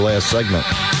from our last segment.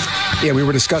 Yeah, we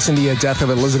were discussing the death of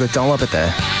Elizabeth Dunlap at the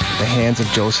hands of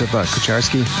Joseph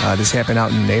Kucharski. This happened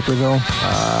out in Naperville.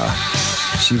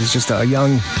 She was just a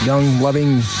young,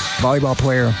 loving volleyball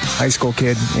player, high school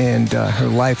kid, and her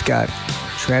life got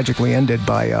tragically ended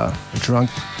by a drunk,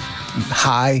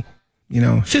 high,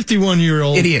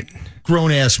 51-year-old idiot.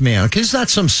 grown-ass man. Okay, it's not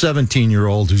some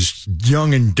 17-year-old who's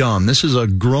young and dumb. This is a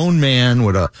grown man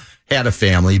had a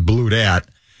family, blew that,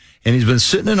 and he's been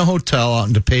sitting in a hotel out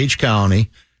in DuPage County,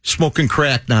 smoking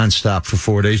crack nonstop for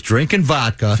 4 days, drinking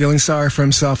vodka. Feeling sorry for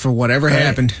himself for whatever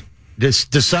happened.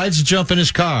 Decides to jump in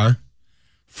his car,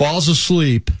 falls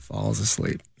asleep.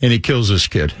 And he kills this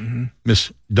kid,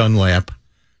 Miss Dunlap,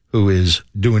 who is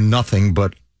doing nothing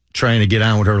but trying to get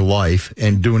on with her life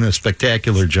and doing a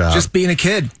spectacular job. Just being a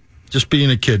kid. Just being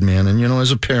a kid, man. And,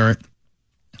 as a parent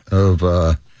of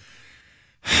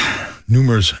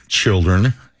numerous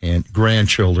children and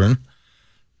grandchildren,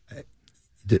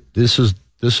 this is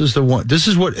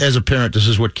what, as a parent, this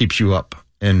is what keeps you up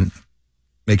and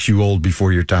makes you old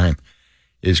before your time,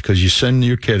 is because you send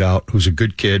your kid out who's a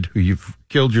good kid, who you've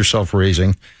killed yourself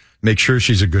raising, make sure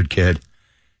she's a good kid,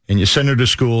 and you send her to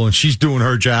school, and she's doing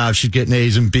her job. She's getting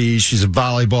A's and B's. She's a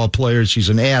volleyball player. She's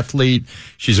an athlete.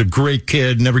 She's a great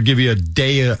kid. Never give you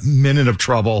a minute of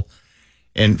trouble.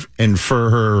 And for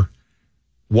her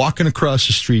walking across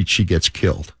the street, she gets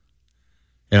killed.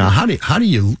 And how do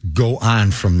you go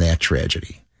on from that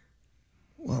tragedy?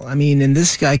 Well, and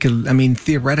this guy could,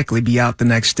 theoretically be out the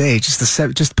next day. Just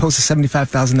post a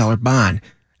 $75,000 bond.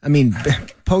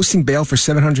 Posting bail for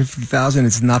 $750,000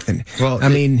 is nothing. Well,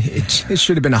 it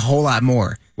should have been a whole lot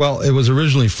more. Well, it was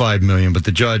originally $5 million, but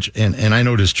the judge, and I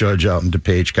know this judge out in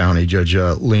DuPage County, Judge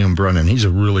Liam Brennan, he's a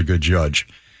really good judge.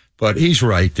 But he's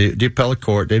right. The appellate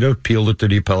court, they'd appealed it to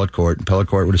the appellate court. The appellate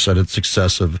court would have said it's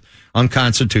excessive,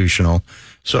 unconstitutional.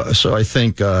 So I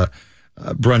think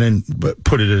Brennan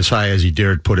put it as high as he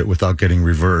dared put it without getting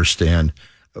reversed.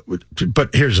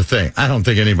 But here's the thing. I don't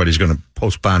think anybody's going to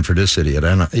post bond for this idiot.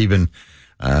 And even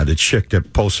the chick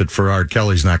that posted for R.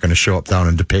 Kelly's not going to show up down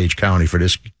in DuPage County for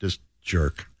this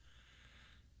jerk.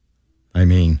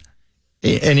 And he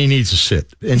needs to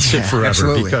sit forever.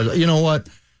 Absolutely. Because you know what?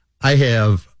 I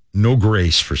have no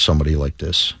grace for somebody like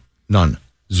this. None.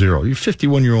 Zero. You're a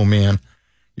 51-year-old man.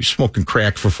 You're smoking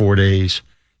crack for 4 days,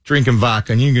 drinking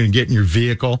vodka, and you're going to get in your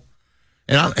vehicle.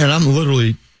 And I'm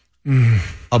literally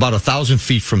about 1,000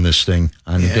 feet from this thing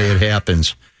on the day it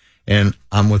happens. And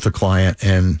I'm with the client,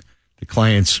 and the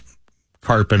client's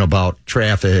carping about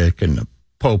traffic and the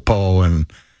PoPo,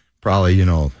 and probably,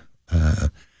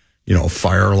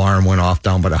 fire alarm went off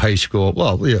down by the high school.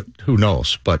 Well, who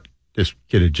knows? But this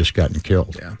kid had just gotten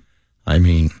killed. Yeah.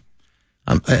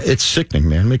 It's sickening,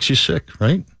 man. It makes you sick,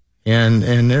 right? And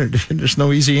there's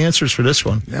no easy answers for this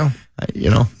one. No.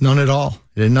 None at all.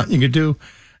 There's nothing you could do.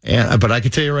 But I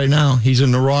can tell you right now, he's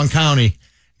in the wrong county.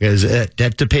 Because that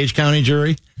DuPage County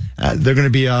jury, they're going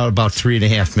to be out about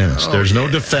 3.5 minutes. There's no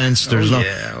defense. There's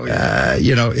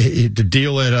the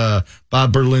deal that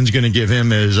Bob Berlin's going to give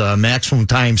him is maximum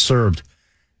time served.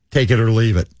 Take it or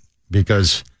leave it,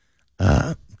 because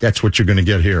that's what you're going to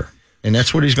get here, and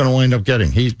that's what he's going to wind up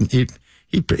getting. He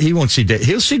won't see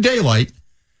he'll see daylight,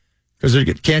 because they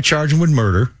can't charge him with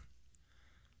murder.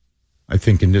 I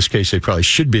think in this case they probably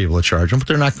should be able to charge him, but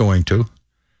they're not going to.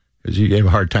 Because you gave a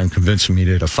hard time convincing me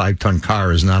that a 5-ton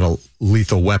car is not a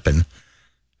lethal weapon,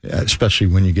 especially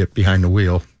when you get behind the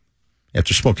wheel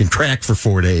after smoking crack for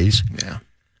 4 days. Yeah,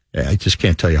 I just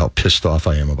can't tell you how pissed off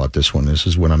I am about this one. This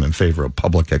is when I'm in favor of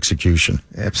public execution.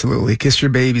 Absolutely. Kiss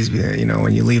your babies,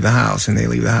 when you leave the house and they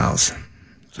leave the house.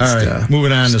 All right,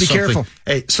 moving on to something. Careful.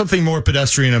 Hey, something more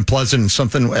pedestrian and pleasant, and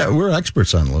something we're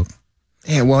experts on, Luke.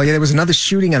 Yeah, there was another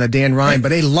shooting on the Dan Ryan,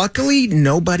 but luckily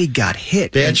nobody got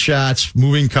hit. Bad shots,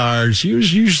 moving cars.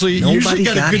 Usually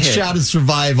got a good shot of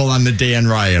survival on the Dan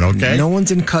Ryan, okay? No one's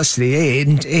in custody.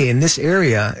 Hey, in this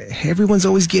area, everyone's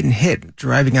always getting hit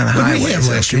driving on the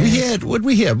highways.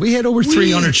 We had over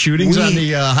 300 shootings on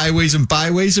the highways and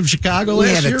byways of Chicago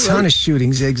last year. We had a ton of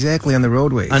shootings exactly on the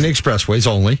roadways. On the expressways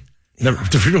only. Yeah.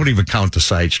 We don't even count the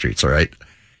side streets, all right?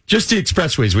 Just the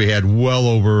expressways, we had well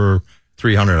over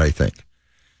 300, I think.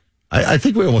 I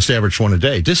think we almost averaged one a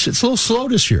day. It's a little slow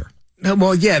this year.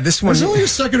 Well, yeah, this one. It's only the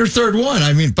second or third one.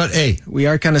 But hey. We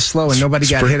are kind of slow, and nobody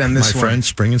got hit on this one. My friend,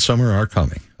 spring and summer are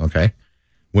coming, okay?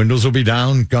 Windows will be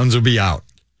down, guns will be out.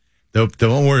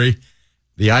 Don't worry.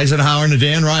 The Eisenhower and the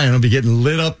Dan Ryan will be getting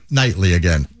lit up nightly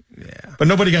again. Yeah. But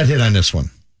nobody got hit on this one.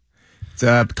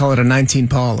 Call it a 19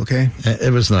 Paul, okay?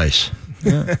 It was nice.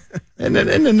 Yeah. and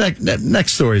the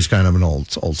next story is kind of an old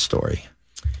story.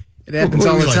 It happens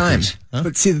all the time. Huh?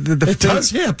 But see, it does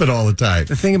happen all the time.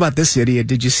 The thing about this idiot,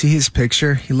 did you see his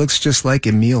picture? He looks just like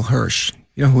Emil Hirsch.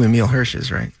 You know who Emil Hirsch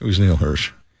is, right? Who's Neil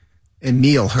Hirsch?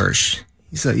 Emil Hirsch.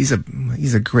 He's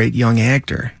a great young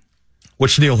actor.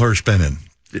 What's Neil Hirsch been in?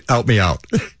 Help me out.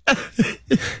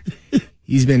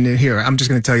 He's been here. I'm just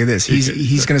going to tell you this.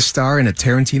 He's going to star in a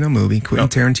Tarantino movie, Quentin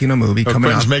Tarantino movie coming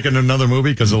Quentin's up. making another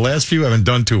movie because the last few haven't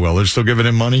done too well. They're still giving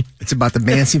him money. It's about the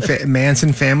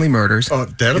Manson family murders. Oh,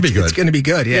 that'll be good. It's going to be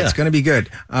good. Yeah, it's going to be good.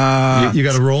 You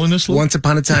got a role in this, Luke? Once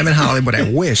Upon a Time in Hollywood.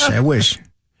 I wish.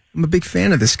 I'm a big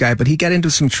fan of this guy, but he got into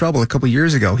some trouble a couple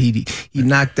years ago. He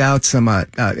knocked out some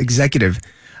executive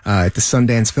at the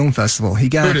Sundance Film Festival. He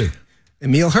got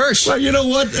Emil Hirsch. Well, you know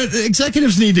what?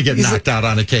 Executives need to get knocked out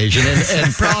on occasion,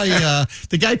 and probably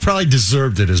the guy probably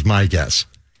deserved it, is my guess.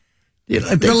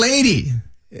 The lady.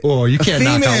 Oh, you can't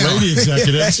knock out lady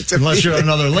executives unless you're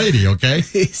another lady, okay?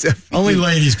 Only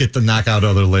ladies get to knock out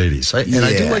other ladies. I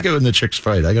do like it when the chicks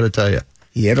fight, I got to tell you.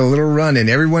 He had a little run, and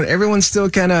everyone's still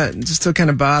kind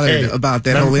of bothered about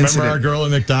that whole incident. Remember our girl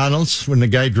at McDonald's when the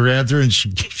guy grabbed her and she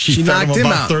fed him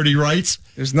about 30 rights?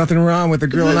 There's nothing wrong with the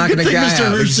girl knocking a guy out.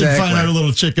 Mr. Hirsch should find out a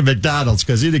little chick at McDonald's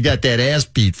because he'd have got that ass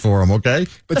beat for him, okay?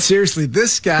 But seriously,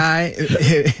 this guy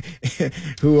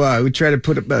who tried to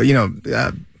put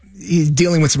he's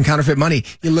dealing with some counterfeit money.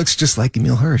 He looks just like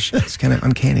Emil Hirsch. It's kind of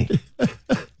uncanny.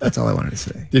 That's all I wanted to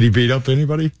say. Did he beat up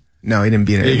anybody? No, he didn't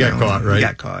beat anyone. He got caught, right?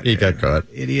 He got caught.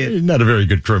 Idiot. He's not a very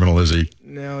good criminal, is he?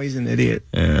 No, he's an idiot.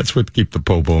 Yeah, that's what keep the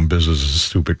PoPo in business, is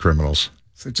stupid criminals.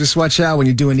 So just watch out when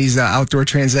you're doing these outdoor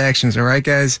transactions, all right,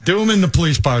 guys? Do them in the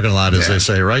police parking lot, as they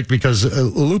say, right? Because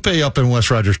Lupe up in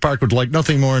West Rogers Park would like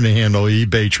nothing more than to handle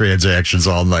eBay transactions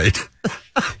all night.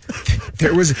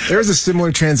 There was a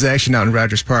similar transaction out in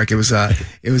Rogers Park. It was a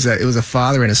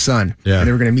father and a son, and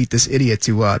they were going to meet this idiot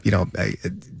to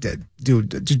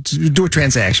do a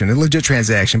transaction, a legit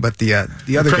transaction. But the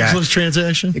other guy, Craigslist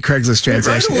transaction. Right,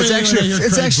 it's actually a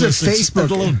Facebook.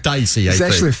 It's a little dicey. It's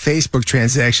actually a Facebook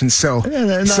transaction. So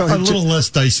a little less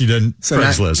dicey than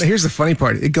Craigslist. Now, here's the funny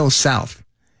part. It goes south.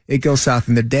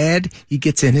 And the dad, he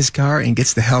gets in his car and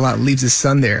gets the hell out, and leaves his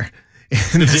son there.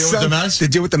 And to deal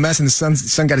with the mess, and the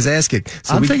son got his ass kicked.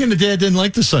 So I'm thinking the dad didn't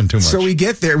like the son too much. So we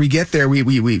get there, we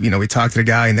talk to the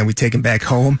guy, and then we take him back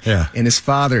home. Yeah. And his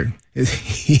father,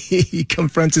 he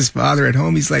confronts his father at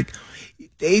home. He's like,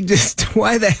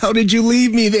 why the hell did you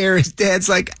leave me there? His dad's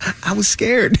like, I was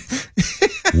scared.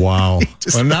 Wow.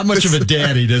 Well, not much of a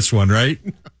daddy, this one, right?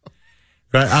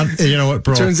 Right, you know what,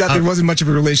 bro? Turns out there wasn't much of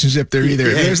a relationship there either.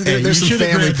 There's some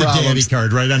family problems. The daddy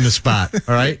card right on the spot,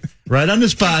 all right? Right on the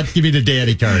spot, give me the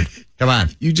daddy card. Come on.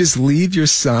 You just leave your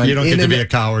son. You don't get to be a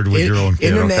coward with your own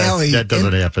kid. In an alley. That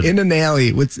doesn't happen. In an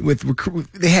alley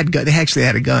they actually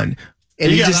had a gun. And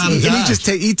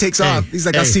he takes off. He's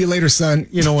like, I'll see you later, son.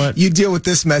 You know what? You deal with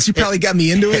this mess. You probably got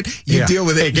me into it. You deal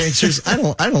with it. Hey, gangsters, I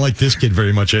don't like this kid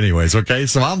very much anyways, okay?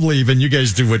 So I'm leaving. You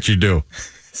guys do what you do.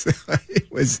 So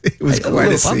it was quite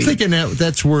a scene. I'm thinking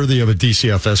that's worthy of a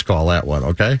DCFS call, that one,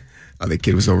 okay? Oh, the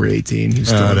kid was over 18.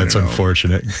 That's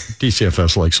unfortunate.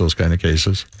 DCFS likes those kind of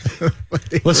cases.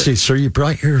 Let's see, sir, you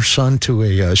brought your son to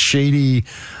a shady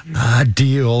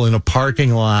deal in a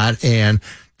parking lot, and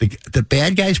the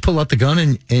bad guys pull out the gun,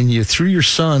 and you threw your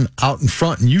son out in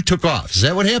front, and you took off. Is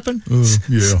that what happened?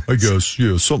 Yeah, I guess.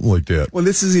 Yeah, something like that. Well,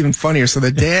 this is even funnier. So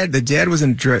the dad was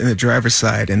in the driver's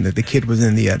side, and the kid was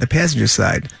in the passenger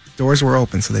side. Doors were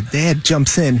open, so the dad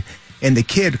jumps in, and the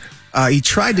kid, he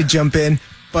tried to jump in,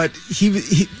 but he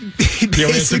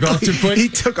basically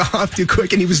took off too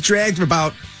quick, and he was dragged for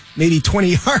about maybe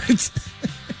 20 yards.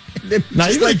 Now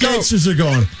you like gangsters are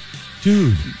going,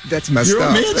 dude, that's messed up. Your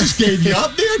old man just gave you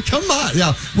up, man. Come on.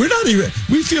 Now,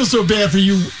 we feel so bad for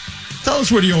you. Tell us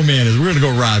where the old man is. We're going to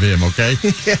go rob him, okay?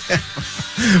 Yeah.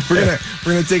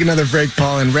 We're gonna take another break,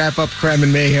 Paul, and wrap up Crime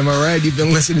and Mayhem, all right? You've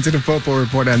been listening to the PoPo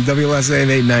Report on WLSAM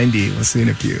 890. We'll see you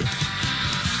in a few.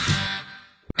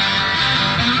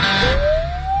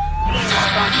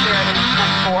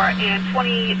 And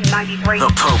 2093.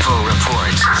 The PoPo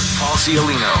Report. Paul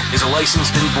Ciolino is a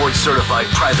licensed and board-certified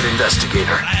private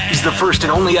investigator. He's the first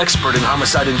and only expert in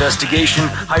homicide investigation,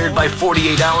 hired by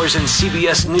 48 Hours and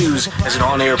CBS News as an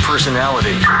on-air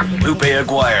personality. Lupe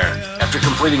Aguirre. After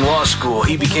completing law school,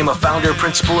 he became a founder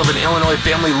principal of an Illinois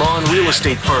family law and real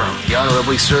estate firm. He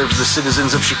honorably serves the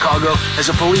citizens of Chicago as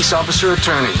a police officer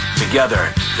attorney.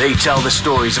 Together, they tell the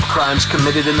stories of crimes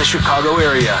committed in the Chicago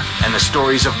area and the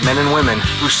stories of men and women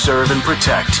who serve and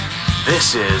protect.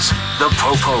 This is the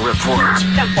PoPo Report.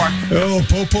 10-4. Oh,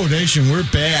 PoPo Nation, we're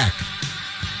back.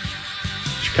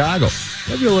 Chicago,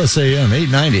 WLSAM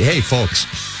 890. Hey, folks,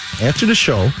 after the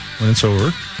show, when it's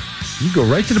over, you go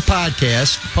right to the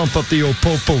podcast, pump up the old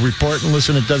PoPo Report, and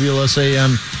listen at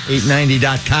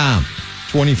WLSAM890.com.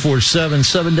 24/7,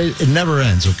 7 days. It never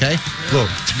ends, okay? Look,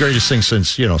 it's the greatest thing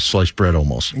since, sliced bread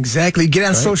almost. Exactly. Get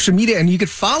on social media and you can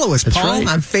follow us, Paul,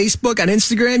 on Facebook, on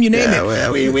Instagram, you name it.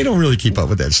 Well, we don't really keep up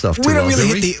with that stuff too We don't well,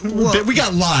 really do we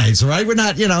got lives, right? We're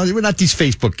not, we're not these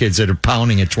Facebook kids that are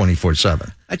pounding it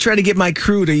 24/7. I try to get my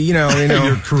crew to,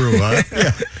 Your crew, huh?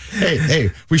 Yeah.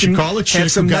 Hey, we should call a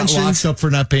chick who got locked up for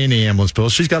not paying the ambulance bill.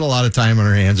 She's got a lot of time on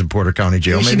her hands in Porter County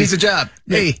Jail. She needs a job.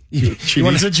 Hey, she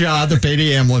needs a job to pay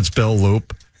the ambulance bill,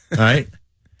 Lupe. All right?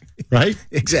 Right?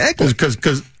 Exactly.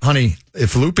 Because, honey,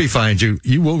 if Lupe finds you,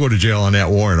 you will go to jail on that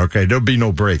warrant, okay? There'll be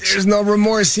no breaks. There's no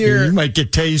remorse here. You might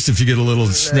get tased if you get a little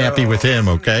snappy with him,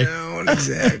 okay? No,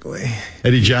 exactly.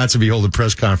 Eddie Johnson will be holding a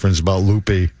press conference about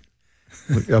Lupe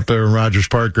up there in Rogers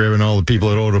Park, grabbing all the people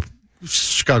that owe the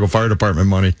Chicago Fire Department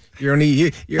money. You only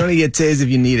get tased if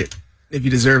you need it, if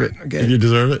you deserve it. Okay, if you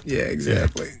deserve it. Yeah,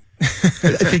 exactly. Yeah.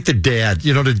 I think the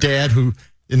dad who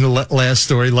in the last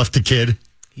story left the kid,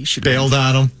 he should bailed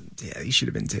on him. Yeah, he should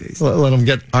have been tased. Let him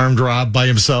get armed robbed by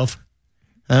himself.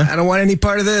 Huh? I don't want any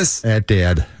part of this. That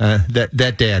dad,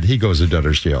 that dad, he goes to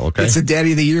debtor's jail. Okay, it's the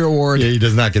Daddy of the Year award. Yeah, he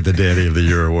does not get the Daddy of the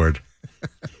Year award.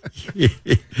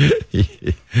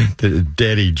 The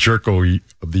Daddy Jerko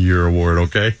of the Year award,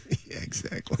 okay? Yeah,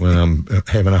 exactly. When I'm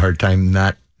having a hard time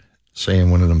not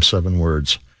saying one of them 7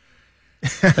 words.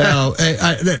 Now,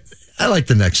 I like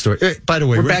the next story. By the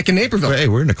way, we're back in Naperville. Hey,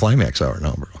 we're in the climax hour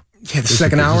now, bro. Yeah, the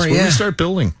second hour, yeah. We start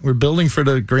building. We're building for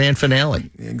the grand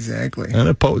finale. Exactly. And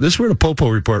this is where the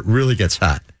PoPo Report really gets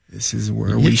hot. This is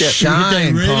where we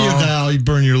shine, you hit that radio Paul. dial, you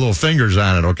burn your little fingers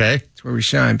on it, okay? That's where we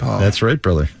shine, Paul. That's right,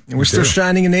 brother. And we're still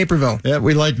shining in Naperville. Yeah,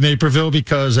 we like Naperville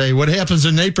because, hey, what happens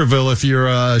in Naperville if you're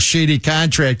a shady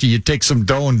contractor, you take some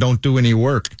dough and don't do any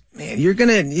work? Man, you're going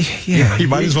to... You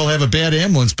might as well have a bad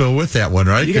ambulance bill with that one,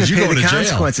 right? You're going to pay the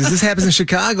consequences. This happens in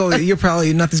Chicago,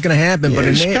 nothing's going to happen. But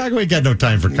in Chicago, we got no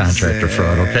time for contractor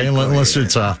fraud, okay? Unless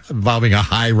it's involving a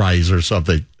high-rise or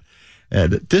something.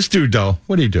 This dude, though,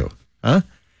 what do you do? Huh?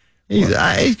 He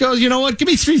goes, you know what? Give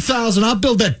me $3,000. I'll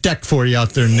build that deck for you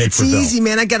out there in Naperville. It's easy,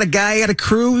 man. I got a guy. I got a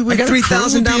crew. We got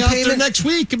 $3,000 down payment next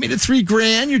week. Give me the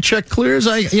 $3,000. Your check clears.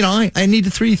 I need the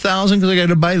 $3,000 because I got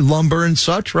to buy lumber and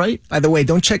such, right? By the way,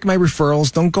 don't check my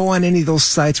referrals. Don't go on any of those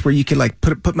sites where you can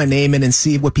put my name in and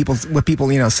see what people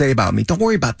say about me. Don't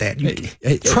worry about that.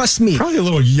 Trust me. Probably a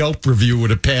little Yelp review would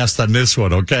have passed on this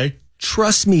one. Okay.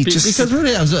 Trust me. Because what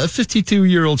happens? A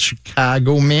 52-year-old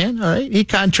Chicago man. All right, he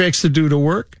contracts to do the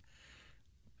work.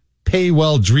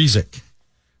 Paywell Drezik.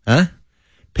 Huh?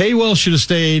 Paywell should have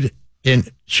stayed in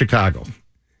Chicago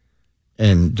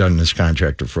and done this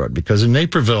contractor fraud because in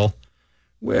Naperville,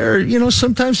 where,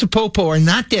 sometimes the PoPo are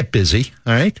not that busy,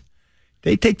 all right?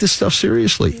 They take this stuff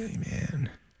seriously. Hey, man.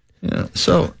 Yeah.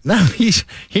 So now he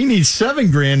needs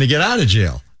 $7,000 to get out of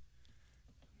jail.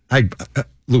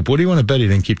 Lupe, what do you want to bet he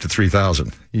didn't keep the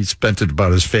 $3,000? He spent it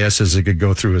about as fast as it could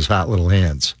go through his hot little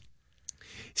hands.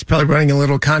 He's probably running a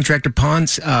little contractor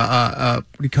pawns. What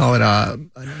do you call it?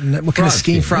 What kind of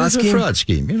scheme? Fraud scheme? It's a fraud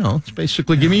scheme. It's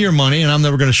basically give me your money and I'm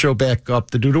never going to show back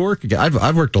up to do the work again.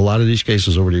 I've worked a lot of these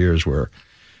cases over the years where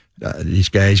these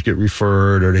guys get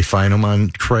referred or they find them on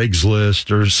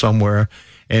Craigslist or somewhere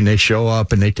and they show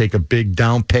up and they take a big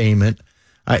down payment.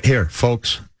 Here,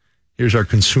 folks, here's our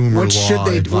consumer law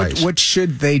advice. What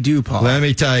should they do, Paul? Let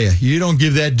me tell you, you don't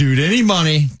give that dude any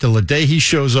money till the day he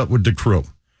shows up with the crew.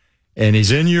 And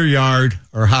he's in your yard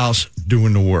or house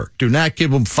doing the work. Do not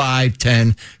give him $5,000,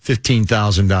 $10,000,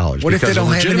 $15,000. What if they don't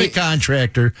have any? A legitimate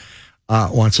contractor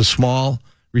wants a small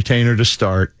retainer to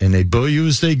start, and they bill you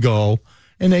as they go,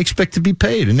 and they expect to be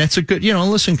paid. And that's a good,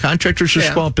 listen, contractors are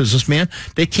small businessmen.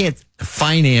 They can't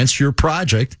finance your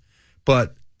project.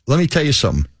 But let me tell you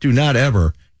something. Do not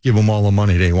ever give them all the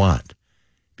money they want.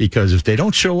 Because if they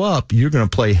don't show up, you're going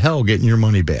to play hell getting your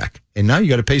money back. And now you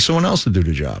got to pay someone else to do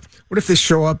the job. What if they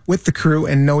show up with the crew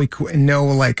and no equipment,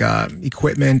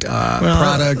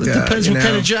 product? It depends what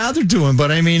kind of job they're doing.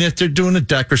 But I mean, if they're doing a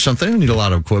deck or something, they need a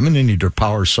lot of equipment. They need their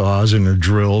power saws and their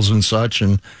drills and such.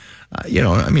 And, they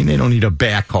don't need a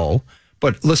backhoe.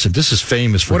 But listen, this is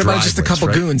famous for What about just a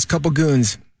couple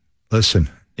goons? Listen,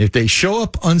 if they show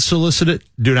up unsolicited,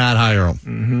 do not hire them.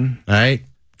 Mm-hmm. All right?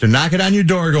 They're knocking on your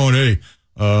door going, hey,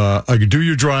 I could do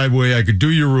your driveway. I could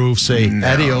do your roof. Say,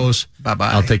 adios.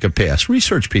 Bye-bye. I'll take a pass.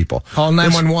 Research people. Call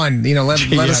 911.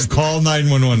 Let us call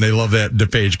 911. They love that in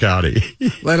DuPage County.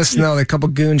 Let us know that a couple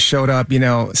goons showed up,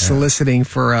 soliciting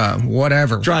for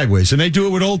whatever. Driveways. And they do it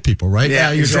with old people, right?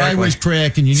 Yeah, your driveway's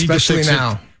cracked and you need Especially to fix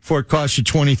now. it before it costs you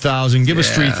 $20,000. Give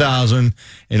us $3,000.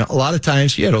 And a lot of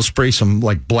times, they'll spray some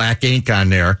like black ink on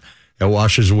there that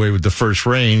washes away with the first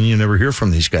rain, and you never hear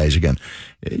from these guys again.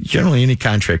 Generally, any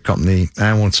contract company,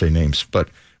 I won't say names, but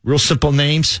real simple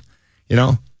names,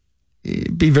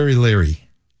 be very leery.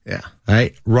 Yeah. All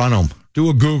right? Run them. Do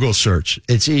a Google search.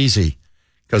 It's easy.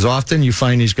 Because often you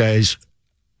find these guys,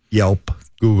 Yelp,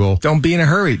 Google. Don't be in a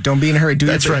hurry. Do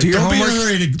That's your, right. do your Don't homework. be in a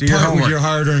hurry to do your part homework. with your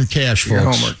hard-earned cash, folks.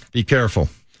 Your homework. Be careful.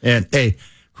 And, hey,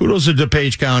 kudos to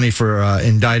DuPage County for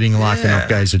indicting and locking up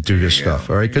guys that do this stuff,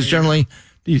 all right? Because generally,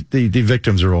 the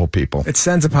victims are old people. It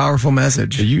sends a powerful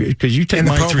message. Because you take And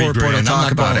the my PoPo $3 Report will grand, I'm talk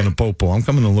not about calling it. a Popo. I'm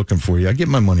coming and looking for you. I get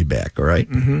my money back, all right?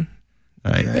 Mm-hmm.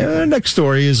 All right. Next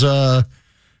story is, I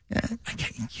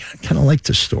kind of like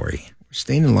this story. We're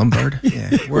staying in Lombard. Yeah.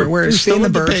 We're still staying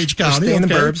in the burbs. DuPage County. We're staying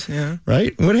the okay? burbs. Yeah.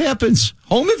 Right? What happens?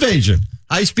 Home invasion,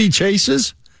 high-speed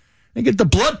chases, and get the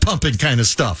blood pumping kind of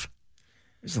stuff.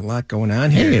 There's a lot going on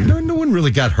here. Hey, no one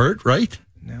really got hurt, right?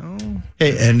 No.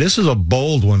 Hey, and this is a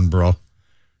bold one, bro.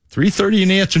 3:30 in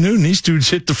the afternoon, these dudes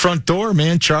hit the front door,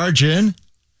 man, charge in.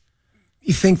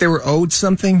 You think they were owed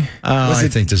something? I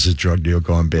think this is a drug deal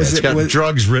going bad. It's got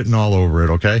drugs written all over it,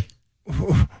 okay?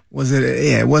 Was it?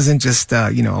 Yeah, it wasn't just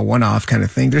a one-off kind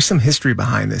of thing. There's some history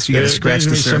behind this. You got to scratch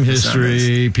the surface. Some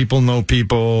history. People know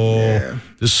people. Yeah.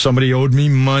 Somebody owed me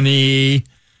money,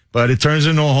 but it turns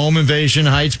into a home invasion,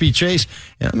 high-speed chase.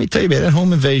 And let me tell you, man, that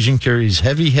home invasion carries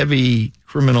heavy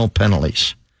criminal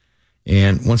penalties.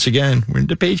 And once again, we're in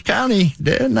DuPage County.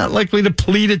 They're not likely to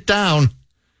plead it down,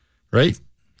 right?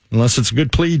 Unless it's a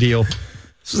good plea deal.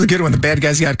 This is a good one. The bad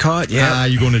guys got caught. Yeah.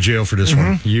 You're going to jail for this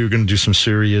one. You're going to do some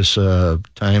serious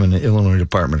time in the Illinois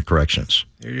Department of Corrections.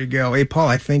 There you go. Hey, Paul,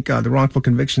 I think the wrongful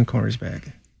conviction corner is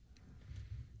back.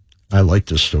 I like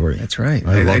this story. That's right.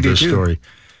 I love this story.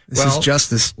 This is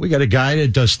justice. We got a guy that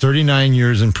does 39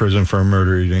 years in prison for a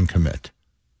murder he didn't commit.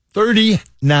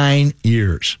 39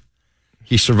 years.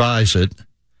 He survives it.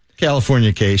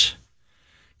 California case.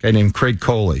 Guy named Craig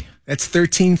Coley. That's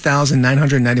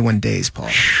 13,991 days, Paul.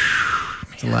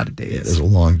 It's a lot of days. It is a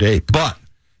long day. But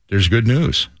there's good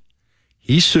news.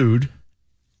 He sued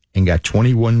and got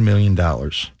 $21 million.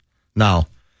 Now,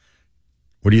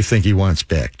 what do you think he wants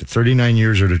back? The 39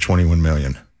 years or the $21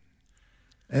 million?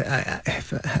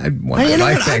 I'd want my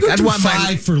life back. I'd want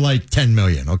five for like $10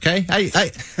 million, okay?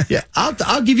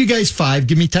 I'll give you guys $5.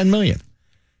 Give me $10 million.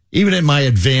 Even at my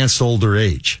advanced older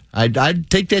age. I'd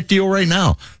take that deal right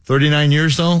now. 39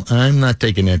 years, though, I'm not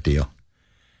taking that deal.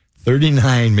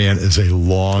 39, man, is a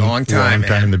long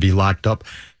time to be locked up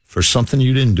for something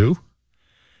you didn't do.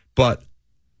 But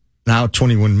now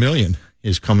 21 million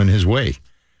is coming his way.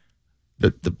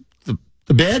 The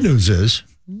bad news is,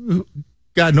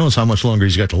 God knows how much longer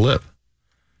he's got to live.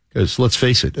 Because let's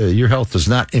face it, your health does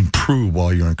not improve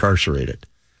while you're incarcerated.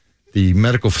 The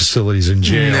medical facilities in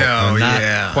jail are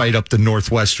not quite up to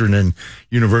Northwestern and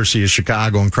University of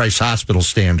Chicago and Christ Hospital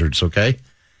standards, okay?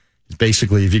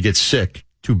 Basically, if you get sick,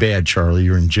 too bad, Charlie,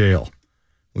 you're in jail.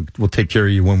 We'll take care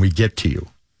of you when we get to you,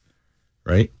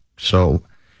 right? So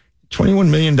 $21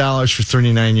 million for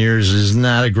 39 years is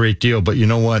not a great deal, but you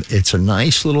know what? It's a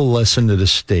nice little lesson to the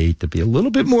state to be a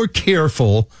little bit more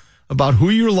careful about who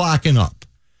you're locking up.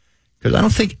 Because I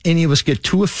don't think any of us get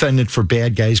too offended for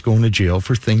bad guys going to jail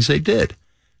for things they did.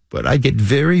 But I get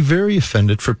very, very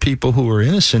offended for people who are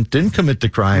innocent, didn't commit the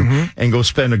crime, and go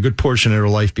spend a good portion of their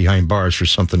life behind bars for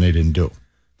something they didn't do.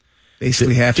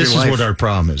 Basically half your life. This is what our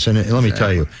problem is. And let me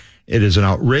tell you, it is an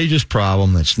outrageous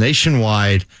problem that's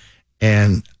nationwide,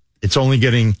 and it's only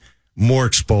getting more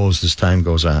exposed as time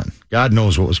goes on. God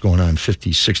knows what was going on in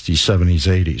 50s, 60s, 70s,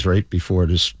 80s, right before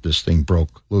this thing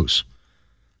broke loose.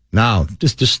 Now,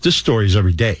 this story is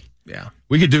every day. Yeah.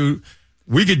 We could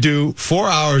do 4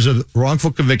 hours of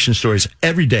wrongful conviction stories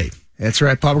every day. That's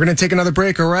right, Paul. We're going to take another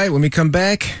break, all right? When we come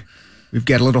back, we've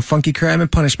got a little funky crime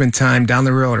and punishment time down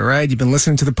the road, all right? You've been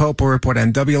listening to the PoPo Report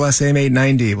on WLSAM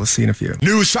 890. We'll see you in a few.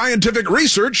 New scientific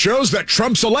research shows that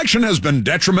Trump's election has been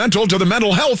detrimental to the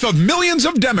mental health of millions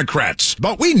of Democrats.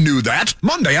 But we knew that.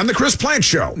 Monday on The Chris Plant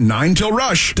Show, 9 till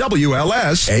Rush,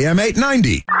 WLS AM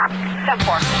 890. 10-4.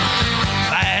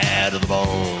 Bad to the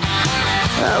bone.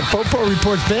 PoPo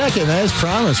Report's back, and as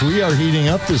promised, we are heating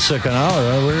up this second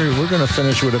hour. We're going to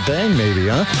finish with a bang, maybe,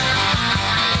 huh?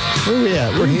 Where are we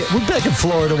at? We're back in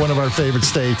Florida, one of our favorite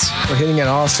states. We're hitting at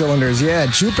all cylinders. Yeah,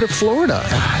 Jupiter, Florida.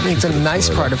 I mean, it's a nice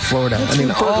part of Florida. I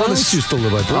mean, all this used to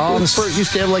live like. Bert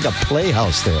used to have like a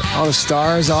playhouse there. All the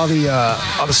stars, all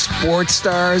the sports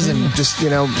stars, and just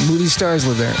movie stars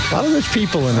live there. A lot of rich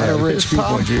people in there.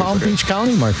 Palm Beach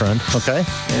County, my friend. Okay,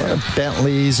 yeah.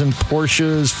 Bentleys and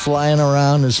Porsches flying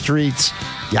around the streets,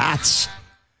 yachts.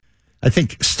 I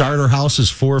think starter house is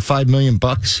 $4 or $5 million.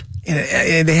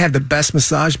 And they have the best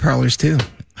massage parlors, too.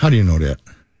 How do you know that?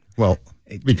 Well,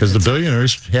 because the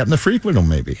billionaires happen to frequent them,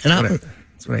 maybe. And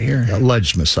that's what I hear.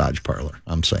 Alleged massage parlor,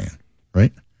 I'm saying,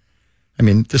 right? I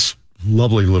mean, this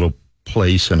lovely little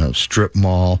place in a strip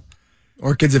mall.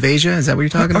 Orchids of Asia? Is that what you're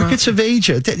talking about? Orchids of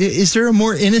Asia. Is there a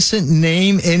more innocent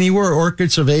name anywhere?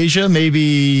 Orchids of Asia?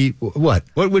 Maybe what?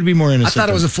 What would be more innocent? I thought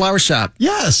it was a flower shop.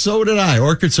 Yeah, so did I.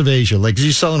 Orchids of Asia. Like,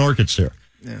 he's selling orchids there.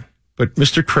 Yeah. But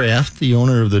Mr. Kraft, the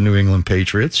owner of the New England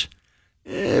Patriots,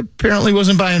 apparently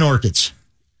wasn't buying orchids.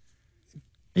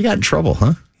 He got in trouble,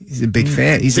 huh? He's a big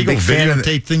fan. He's a big fan of the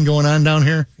videotape thing going on down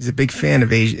here. He's a big fan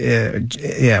of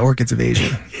Asia. Orchids of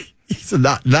Asia.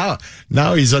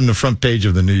 Now he's on the front page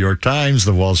of the New York Times,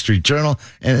 the Wall Street Journal,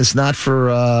 and it's not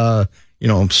for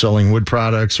selling wood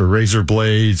products or razor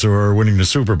blades or winning the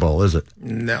Super Bowl, is it?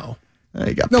 No.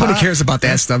 Nobody cares about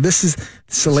that stuff. This is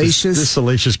salacious. This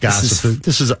salacious gossip.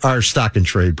 This is our stock and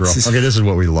trade, bro. This is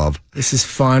what we love. This is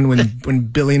fun when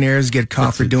billionaires get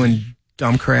caught for doing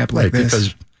dumb crap like this.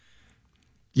 Because,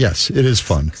 yes, it is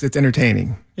fun. Because it's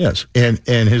entertaining. Yes, and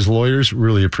his lawyers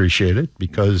really appreciate it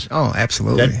because... Oh,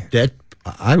 absolutely.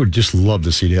 I would just love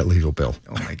to see that legal bill.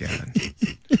 Oh, my God.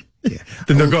 Yeah.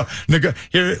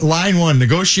 Here, line 1,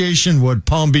 negotiation with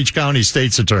Palm Beach County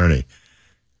State's Attorney.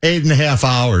 8.5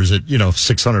 hours at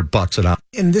 $600 an hour.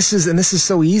 And this is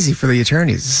so easy for the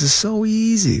attorneys. This is so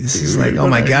easy. This is like, oh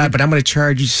my God! But I'm going to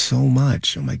charge you so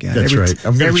much. Oh my God! That's right.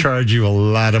 I'm going to charge you a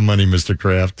lot of money, Mr.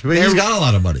 Kraft. He's got a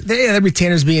lot of money. Yeah, the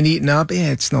retainer's being eaten up.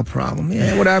 Yeah, it's no problem.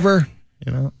 Yeah, whatever.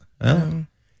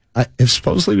 If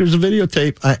supposedly there's a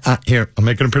videotape, here I'm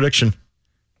making a prediction.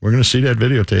 We're going to see that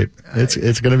videotape.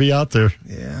 It's going to be out there.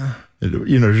 Yeah. There's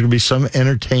going to be some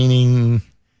entertaining,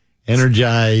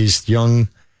 energized young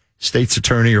state's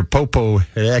attorney or PoPo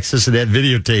had access to that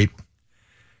videotape.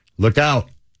 Look out.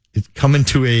 It's coming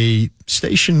to a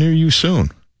station near you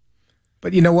soon.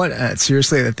 But you know what?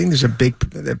 Seriously, I think there's a big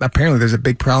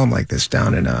problem like this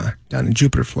down in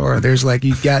Jupiter, Florida. There's like,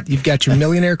 you've got your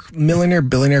millionaire,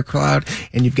 billionaire crowd,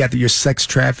 and you've got your sex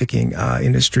trafficking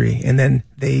industry. And then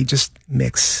they just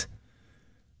mix.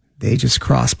 They just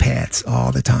cross paths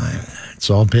all the time. It's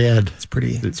all bad. It's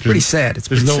pretty sad.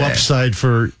 There's no upside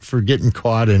for getting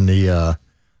caught in the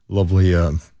lovely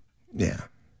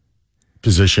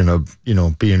position of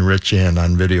being rich and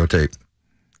on videotape.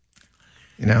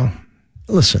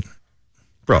 Listen,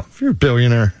 bro, if you're a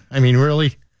billionaire, I mean,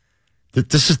 really,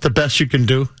 this is the best you can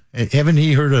do. Haven't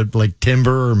he heard of like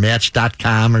Timber or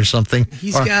Match.com or something?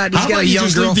 He's got a young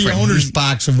girlfriend. The owner's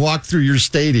box and walk through your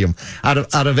stadium. Out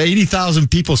of 80,000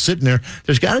 people sitting there,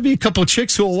 there's got to be a couple of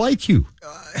chicks who will like you.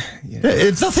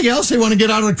 If nothing else, they want to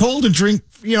get out of the cold and drink,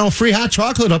 free hot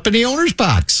chocolate up in the owner's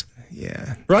box.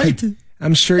 Yeah, right.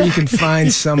 I'm sure you can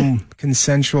find some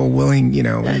consensual, willing, you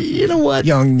know what?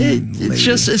 Young lady.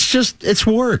 It's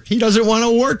work. He doesn't want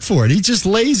to work for it. He's just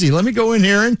lazy. Let me go in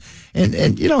here and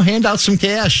hand out some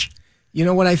cash. You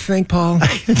know what I think, Paul? I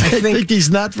think he's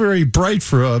not very bright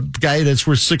for a guy that's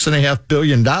worth $6.5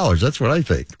 billion. That's what I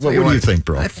think. What do you think,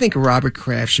 bro? I think Robert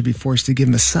Kraft should be forced to give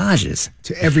massages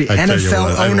to every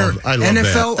NFL owner. I love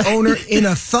NFL owner in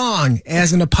a thong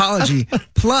as an apology.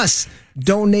 Plus,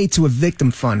 donate to a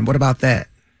victim fund. What about that?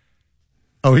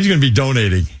 Oh, he's going to be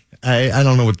donating. I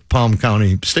don't know what Palm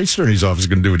County State's Attorney's Office is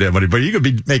going to do with that money, but he could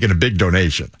be making a big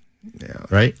donation. Yeah.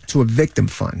 Right? To a victim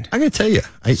fund. I got to tell you.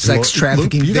 Sex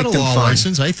trafficking Lupe, victim fund. You got a law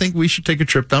license. I think we should take a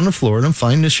trip down to Florida and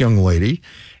find this young lady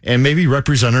and maybe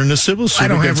represent her in the civil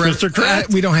suit against Mr.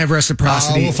 Kraft. We don't have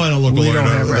reciprocity. We'll find a local lawyer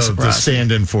to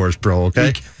stand in for us, bro,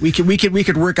 okay? We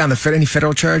could work on any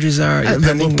federal charges are.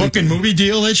 Book and movie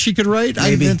deal that she could write?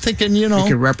 Maybe. I'm thinking, We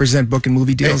could represent book and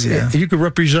movie deals, yeah. You could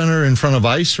represent her in front of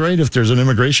ICE, right, if there's an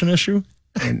immigration issue?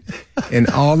 And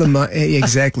all the money,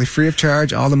 exactly, free of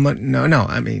charge, all the money. No,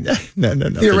 I mean, no.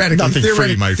 Theoretically, nothing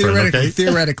free, my friend, okay?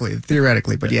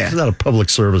 Theoretically, but yeah. It's not a public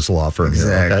service law firm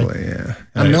exactly, here,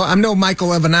 okay? Yeah. I'm no Michael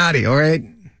Avenatti, all right?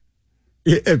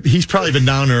 He's probably been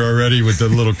down there already with the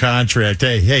little contract.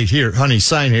 Hey, here, honey,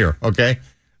 sign here, okay?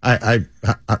 I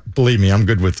believe me, I'm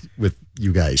good with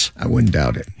you guys. I wouldn't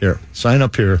doubt it. Here, sign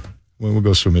up here. We'll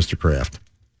go through Mr. Kraft.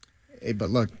 Hey, but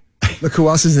look who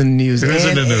else is in the news. Who isn't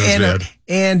in the news, man?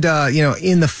 And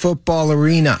in the football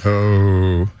arena.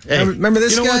 Oh. Hey, remember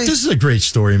this guy? You know what? This is a great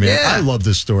story, man. Yeah. I love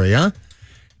this story, huh?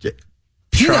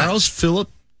 Charles Phillip.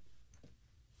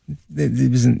 He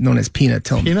was known as Peanut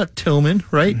Tillman. Peanut Tillman,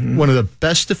 right? Mm-hmm. One of the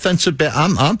best defensive backs.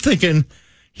 I'm thinking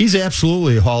he's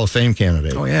absolutely a Hall of Fame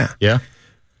candidate. Oh, yeah. Yeah?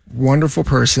 Wonderful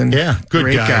person. Yeah,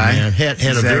 great guy, man. Had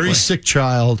a very sick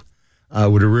child.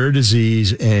 With a rare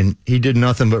disease, and he did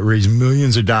nothing but raise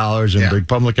millions of dollars and bring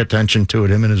public attention to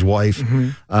it, him and his wife.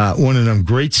 Mm-hmm. One of them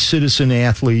great citizen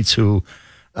athletes who,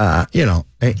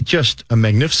 just a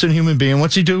magnificent human being.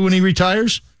 What's he do when he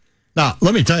retires? Now,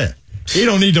 let me tell you, He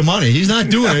don't need the money. He's not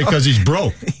doing it because he's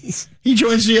broke. He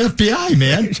joins the FBI,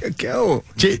 man. There you go.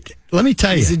 Let me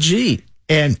tell you. He's a G.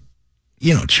 And,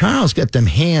 Charles got them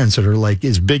hands that are like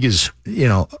as big as,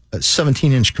 a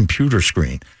 17-inch computer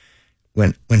screen.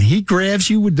 When he grabs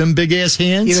you with them big-ass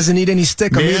hands... He doesn't need any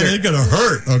stick either. Man, it's going to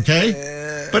hurt,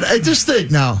 okay? But I just think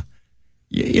now,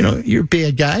 you're a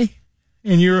bad guy,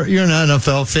 and you're an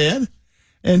NFL fan,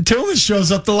 and Tillman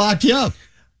shows up to lock you up.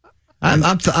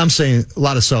 I'm saying a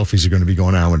lot of selfies are going to be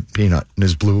going on with Peanut in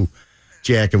his blue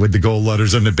jacket with the gold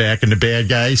letters on the back and the bad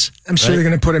guys. I'm sure they're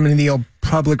going to put him in the old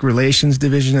public relations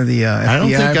division of the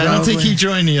FBI. I don't think he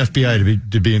joined the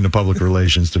FBI to be in the public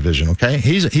relations division. Okay,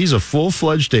 he's a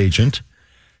full-fledged agent,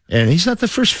 and he's not the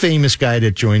first famous guy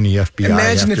that joined the FBI.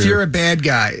 Imagine if you're a bad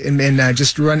guy and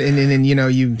just run and you're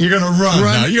going to run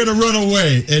now. You're going to run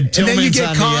away, and Tillman's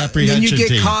on the apprehension team. And then you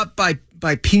get caught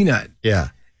by Peanut. Yeah.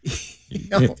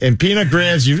 And Peanut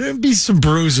grabs you. There'll be some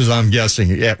bruises, I'm guessing,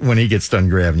 when he gets done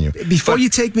grabbing you. Before you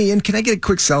take me in, can I get a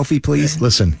quick selfie, please?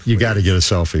 Listen, you got to get a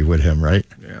selfie with him, right?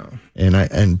 Yeah.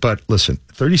 But listen,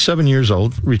 37 years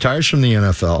old, retires from the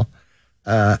NFL,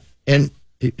 and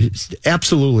it's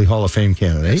absolutely Hall of Fame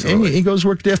candidate. And he goes to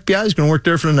work at the FBI. He's going to work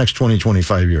there for the next 20,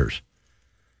 25 years.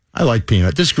 I like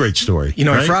Peanut. This is a great story.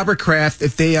 If Robert Kraft, I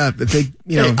think if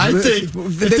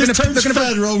this turns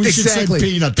federal, we should send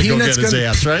Peanut to go get his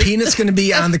ass, right? Peanut's going to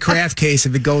be on the Kraft case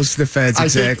if it goes to the feds.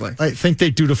 Exactly. I think they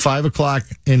do the 5 o'clock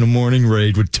in the morning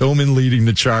raid with Tillman leading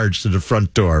the charge to the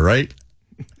front door, right?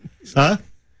 Huh?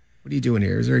 What are you doing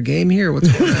here? Is there a game here?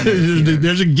 What's going on?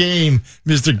 There's a game,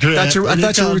 Mr. Kraft. I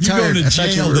thought you were retired. You're going to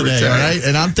jail today, all right?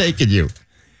 And I'm taking you.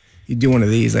 You do one of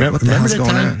these. Like, what the hell's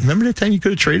going on? Remember that time you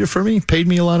could have traded for me, paid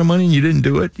me a lot of money, and you didn't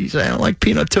do it? You said, I don't like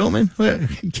Peanut Tillman. Well,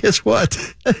 guess what?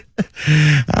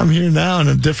 I'm here now in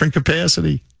a different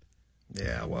capacity.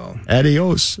 Yeah, well.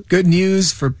 Adios. Good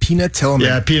news for Peanut Tillman.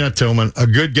 Yeah, Peanut Tillman. A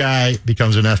good guy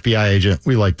becomes an FBI agent.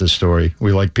 We like this story.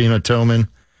 We like Peanut Tillman.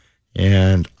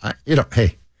 And,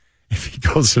 hey, if he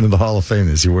goes into the Hall of Fame,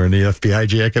 is he wearing the FBI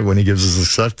jacket when he gives his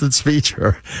acceptance speech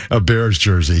or a Bears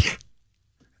jersey?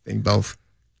 I think both.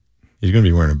 He's going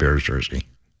to be wearing a Bears jersey.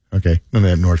 Okay. None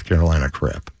of that North Carolina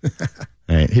crap. All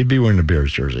right. He'd be wearing a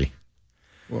Bears jersey.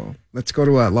 Well, let's go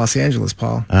to Los Angeles,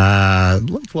 Paul.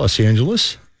 Los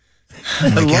Angeles. I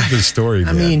love this story,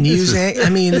 man. News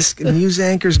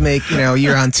anchors make,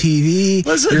 you're on TV.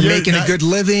 Listen, you're making a good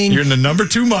living. You're in the number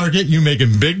 2 market. You're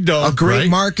making big dough. A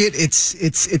great market.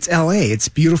 It's L.A. It's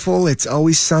beautiful. It's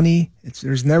always sunny.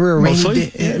 There's never a rainy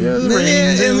day.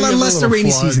 Unless the rainy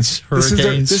season.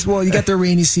 Hurricanes. You got the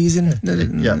rainy season.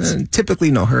 Yes. Typically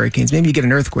no hurricanes. Maybe you get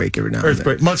an earthquake every now and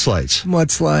then. Mudslides.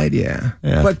 Mudslide, yeah.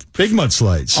 But big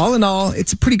mudslides. All in all,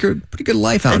 it's a pretty good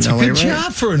life out in LA, right? It's a good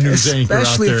job for a news anchor out there in LA,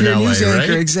 especially if you're a news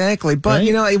anchor, right? Exactly. But,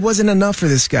 it wasn't enough for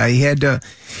this guy. He had to,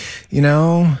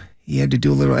 he had to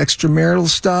do a little extramarital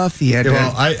stuff. He had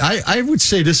I would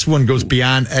say this one goes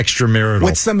beyond extramarital.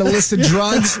 With some illicit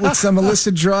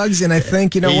drugs. And I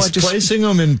think, He's placing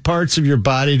them in parts of your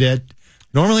body that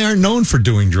normally aren't known for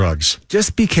doing drugs.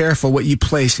 Just be careful what you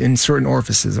place in certain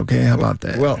orifices, okay? How about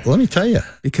that? Well, let me tell you.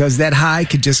 Because that high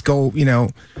could just go,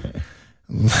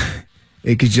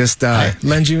 it could just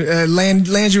land you in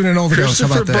an overdose. How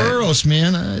about that? Christopher Burrows,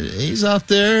 man, he's out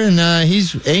there and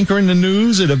he's anchoring the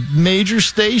news at a major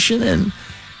station, and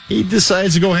he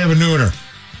decides to go have a nooner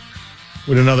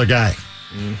with another guy.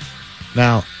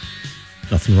 Now,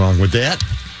 nothing wrong with that,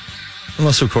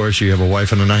 unless of course you have a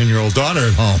wife and a 9-year-old daughter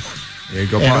at home. There you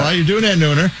go. And while you're doing that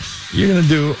nooner, you're going to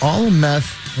do all the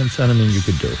meth amphetamine you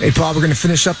could do. Hey, Paul, we're going to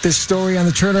finish up this story on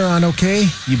the Turner on OK.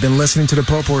 You've been listening to the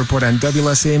PoPo Report on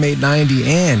WLSAM 890,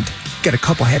 and got a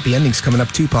couple happy endings coming up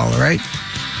too, Paul, all right?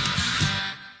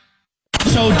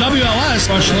 So WLS,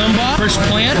 Rush Limbaugh, Chris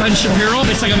Plant, Ben Shapiro,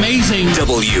 it's like amazing.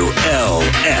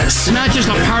 WLS. Not just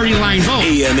a party line vote.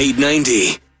 AM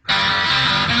 890.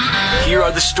 Here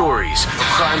are the stories of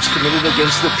crimes committed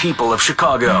against the people of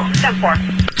Chicago. 10-4.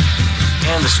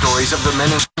 And the stories of the men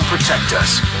who protect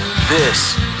us.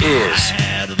 This is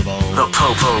the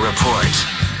PoPo Report.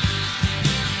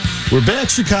 We're back,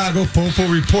 Chicago. PoPo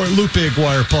Report. Lupe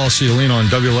Aguirre, Paul Ciolino on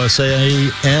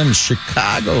WLSAM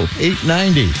Chicago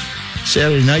 890.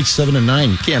 Saturday night, 7 to 9.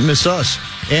 You can't miss us.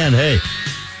 And hey,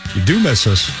 if you do miss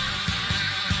us,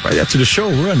 right after the show,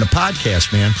 we're on the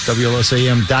podcast, man.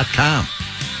 WLSAM.com.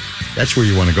 That's where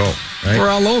you want to go. Right? We're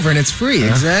all over, and it's free.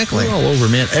 Exactly. We're all over,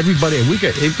 man. Everybody, we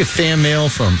get fan mail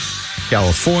from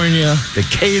California,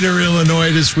 Decatur,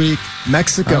 Illinois this week.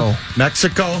 Mexico.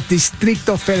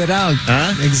 Distrito Federal.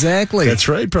 Exactly. That's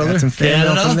right, brother. Got some fan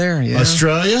mail from there. Yeah.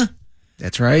 Australia.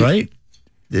 That's right. Right?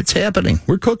 It's happening.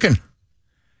 We're cooking.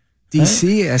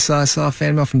 D.C.? I saw a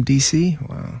fan mail from D.C.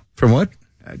 Wow. From what?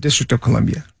 District of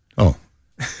Columbia. Oh.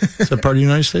 Is that part of the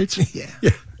United States? Yeah.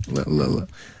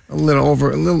 A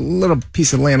little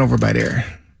piece of land over by there.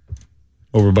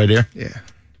 Over by there? Yeah.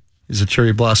 Is the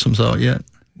cherry blossoms out yet?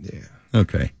 Yeah.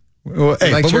 Okay. Well,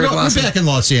 hey, like but we're back in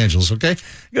Los Angeles, okay? I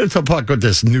got to talk about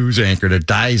this news anchor that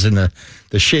dies in the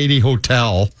shady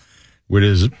hotel with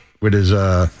his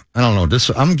I don't know,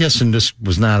 this. I'm guessing this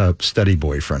was not a steady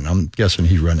boyfriend. I'm guessing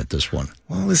he rented this one.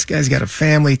 Well, this guy's got a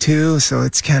family too, so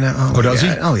it's kind of. Oh, does he?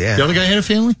 Oh, yeah. The other guy had a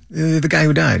family? The guy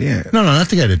who died, yeah. No, not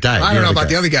the guy that died. I don't know about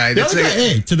the other guy.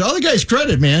 Hey, to the other guy's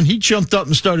credit, man, he jumped up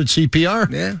and started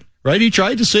CPR. Yeah. Right? He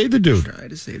tried to save the dude.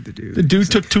 The dude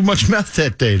took too much meth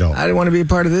that day, though. I didn't want to be a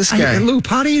part of this guy. Lupe,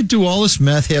 how do you do all this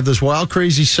meth, have this wild,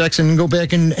 crazy sex, and then go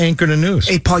back and anchor the news?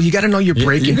 Hey, Paul, you got to know your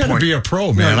breaking point. You got to be a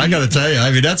pro, man. I got to tell you. I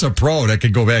mean, that's a pro that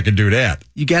could go back and do that.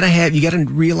 You got to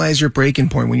realize your breaking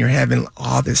point when you're having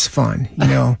all this fun. You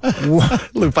know,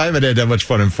 Lupe, I haven't had that much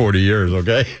fun in 40 years.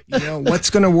 Okay. You know what's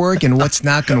going to work and what's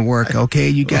not going to work. Okay,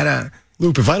 you got to.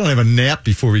 Lupe, if I don't have a nap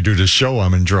before we do this show,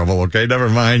 I'm in trouble, okay? Never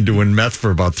mind doing meth for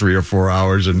about 3 or 4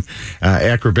 hours and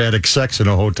acrobatic sex in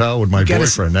a hotel with my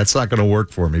boyfriend. That's not going to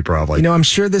work for me, probably. You know, I'm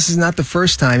sure this is not the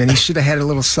first time, and he should have had a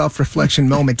little self-reflection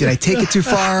moment. Did I take it too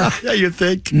far? Yeah, you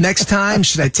think? Next time,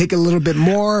 should I take a little bit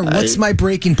more? What's my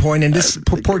breaking point? And this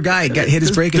poor guy hit his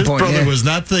breaking point. This brother was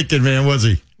not thinking, man, was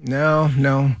he? No.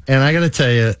 And I got to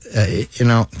tell you,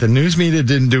 the news media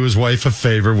didn't do his wife a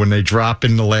favor when they drop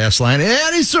in the last line,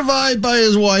 and he survived by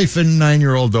his wife and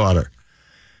 9-year-old daughter.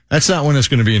 That's not when it's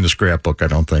going to be in the scrapbook, I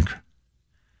don't think.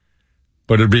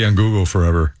 But it'll be on Google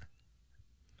forever.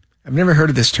 I've never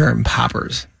heard of this term,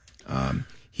 poppers.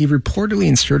 He reportedly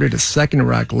inserted a second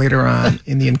rock later on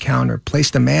in the encounter,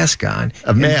 placed a mask on.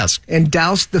 And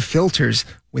doused the filters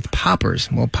with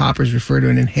poppers. Well, poppers refer to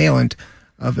an inhalant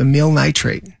of amyl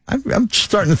nitrate. I'm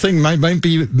starting to think I might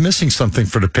be missing something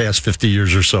for the past 50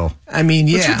 years or so. I mean,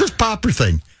 yeah. What's with this popper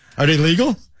thing? Are they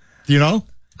legal? Do you know?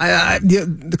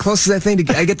 The closest I think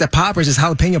I get to poppers is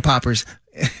jalapeno poppers.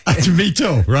 Me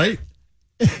too, right?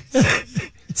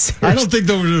 I don't think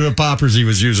those are the poppers he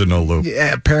was using, no, Lupe.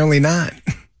 Yeah, apparently not.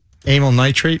 Amyl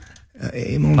nitrate?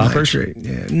 Amyl nitrate,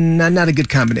 yeah. Not a good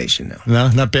combination, no. No,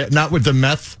 not bad. Not with the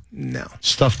meth? No.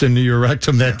 Stuffed into your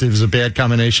rectum. That is a bad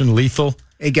combination. Lethal.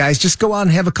 Hey, guys, just go out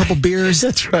and have a couple beers.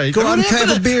 That's right. Go out and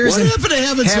have a beers. What happened to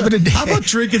having some? How about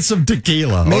drinking some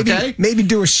tequila? Maybe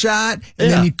do a shot,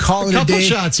 and then you call it a day. A couple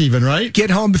shots even, right?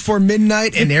 Get home before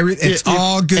midnight, and it's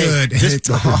all good. It's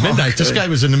all midnight. Good. This guy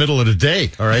was in the middle of the day,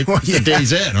 all right? Well, yeah. The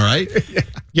day's in, all right?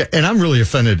 Yeah, and I'm really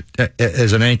offended.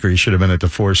 As an anchor, he should have been at the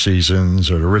Four Seasons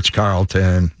or the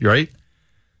Ritz-Carlton, right?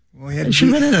 Well, he should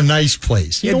have been in a nice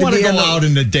place. You don't want to go out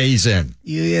in the Days Inn.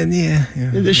 Yeah.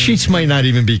 The sheets might not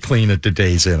even be clean at the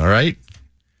Days Inn, all right?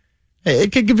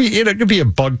 It could be a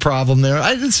bug problem there.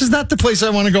 This is not the place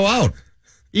I want to go out,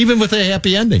 even with a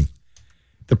happy ending.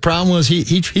 The problem was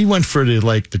he went for the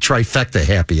trifecta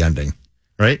happy ending,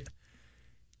 right?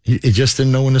 He just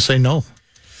didn't know when to say no.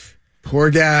 Poor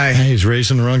guy. He's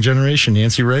raising the wrong generation.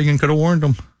 Nancy Reagan could have warned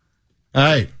him. All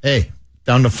right, hey.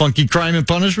 Down to funky crime and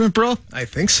punishment, bro? I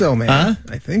think so, man. Huh?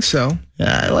 I think so.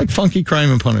 Yeah, I like funky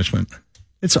crime and punishment.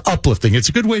 It's uplifting. It's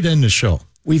a good way to end the show.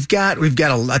 We've got a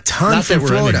ton Not from that we're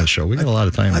Florida. Ending the show. We got a lot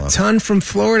of time left. A ton from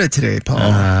Florida today, Paul.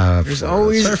 There's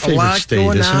always a lot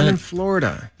going on in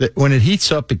Florida. When it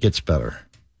heats up, it gets better.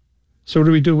 So what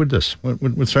do we do with this?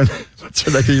 What's are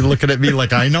you looking at me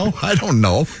like I know? I don't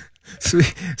know.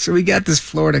 So we got this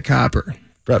Florida copper.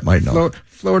 Brett might know.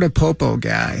 Florida PoPo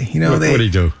guy. What did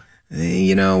he do?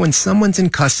 When someone's in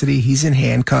custody, he's in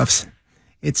handcuffs.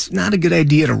 It's not a good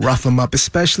idea to rough him up,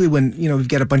 especially when, we've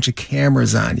got a bunch of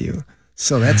cameras on you.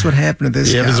 So that's what happened to this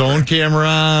guy. Did he have his own camera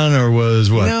on, or was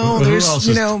what? No, there's,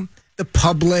 the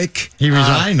public. He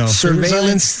resigned, though.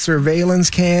 Surveillance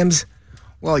cams.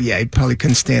 Well, yeah, he probably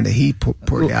couldn't stand the heat,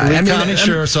 poor guy. County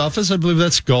Sheriff's Office, I believe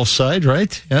that's Gulfside,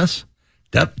 right? Yes.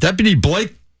 Deputy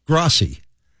Blake Grossi.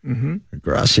 Mm-hmm.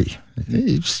 Grossi.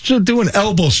 He's still doing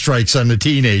elbow strikes on the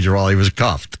teenager while he was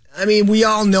cuffed. I mean, we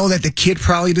all know that the kid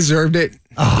probably deserved it,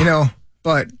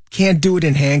 but can't do it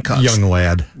in handcuffs. Young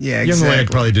lad. Yeah, exactly. Young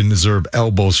lad probably didn't deserve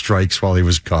elbow strikes while he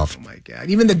was cuffed. Oh, my God.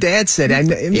 Even the dad said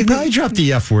he probably dropped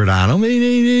the F word on him.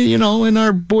 And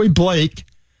our boy Blake,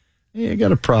 I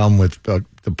got a problem with the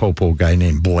PoPo guy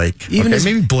named Blake.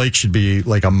 Maybe Blake should be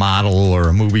like a model or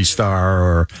a movie star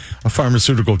or a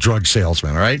pharmaceutical drug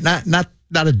salesman, all right?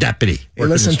 Not a deputy. Hey,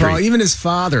 listen, Paul, even his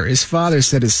father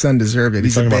said his son deserved it.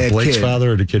 He's a bad kid. Talking about Blake's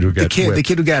father or the kid who got whipped? The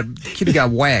kid who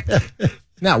got whacked.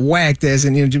 Not whacked as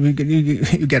in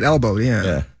you got elbowed,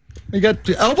 yeah. You got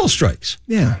the elbow strikes.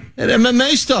 Yeah. And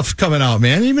MMA stuff coming out,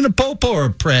 man. Even the PoPo are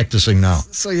practicing now.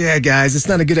 So, yeah, guys, it's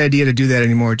not a good idea to do that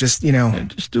anymore. Just,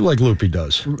 just do like Lupe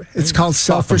does. It's called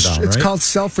self-restraint. It's called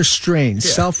self-restraint.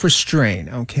 Yeah. Self-restraint,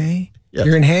 okay? Yeah.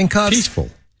 You're in handcuffs. Peaceful.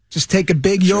 Just take a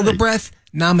big yoga breath.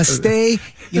 Namaste.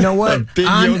 You know what? A big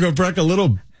yoga breath, a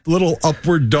little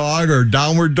upward dog or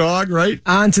downward dog, right?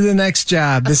 On to the next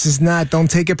job. This is not,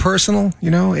 don't take it personal,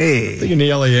 Hey. I think in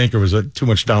the LA Anchor was too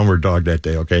much downward dog that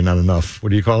day. Okay, not enough. What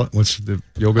do you call it? What's the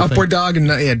yoga Upward thing? dog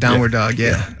and downward dog,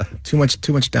 yeah. Too much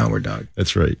downward dog.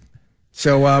 That's right.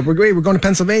 So we're great. We're going to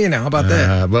Pennsylvania now. How about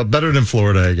that? Well, better than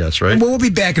Florida, I guess, right? We'll be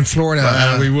back in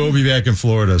Florida. We will be back in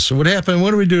Florida. So what happened?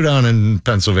 What do we do down in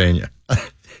Pennsylvania?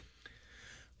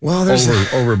 Well, there's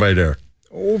over by there.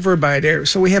 Over by there.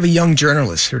 So we have a young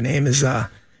journalist. Her name is,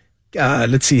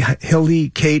 Hildy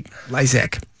Kate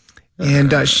Lizak.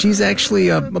 And she's actually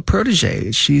a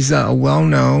protege. She's a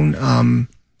well-known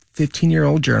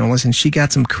 15-year-old journalist, and she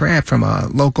got some crap from a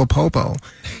local PoPo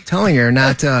telling her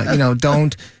not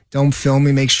to, don't film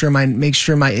me. Make sure my image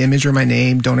or my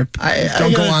name don't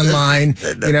go online.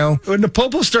 When the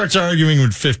PoPo starts arguing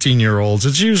with 15-year-olds,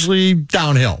 it's usually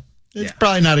downhill. It's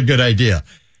probably not a good idea.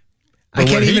 I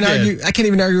can't even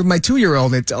argue with my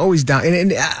 2-year-old. It's always down,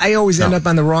 and I always end up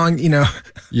on the wrong,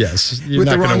 Yes, with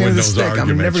the wrong end of the stick.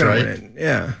 I'm never going to win.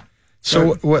 Yeah.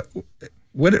 So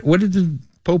what did the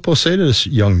PoPo say to this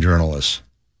young journalist?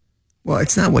 Well,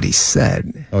 it's not what he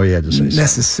said. Oh, he had to say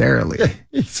necessarily.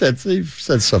 He said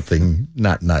something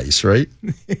not nice, right?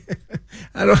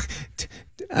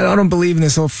 I don't believe in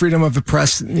this whole freedom of the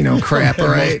press, crap. All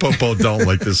right. Most PoPo don't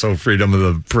like this whole freedom of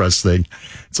the press thing.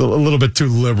 It's a little bit too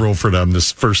liberal for them.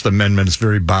 This First Amendment is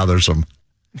very bothersome.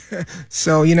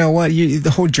 So you know what?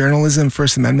 The whole journalism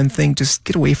First Amendment thing. Just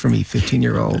get away from me,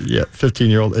 15-year-old. Yeah,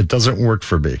 15-year-old. It doesn't work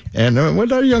for me. And what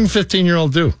did a young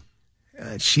 15-year-old do?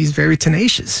 She's very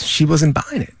tenacious. She wasn't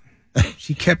buying it.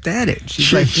 She kept at it.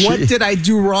 She's like, what did I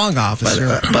do wrong,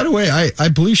 officer? By the way, I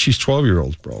believe she's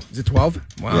 12-year-old, bro. Is it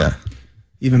 12? Wow. Yeah.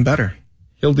 Even better.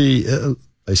 Hildy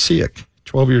Lizak,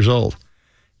 12 years old.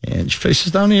 And she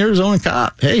faces down the Arizona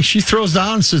cop. Hey, she throws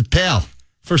down and says, pal,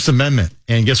 First Amendment.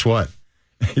 And guess what?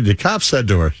 The cop said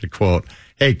to her, to quote,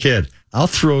 hey, kid, I'll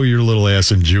throw your little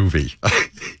ass in juvie.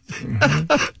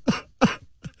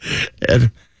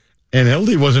 And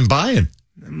Hildy wasn't buying.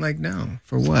 I'm like, no,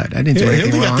 for what? I didn't do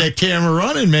anything wrong. Hildy got that camera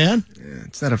running, man. Yeah,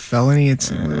 it's not a felony.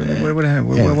 It's what happened?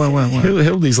 What?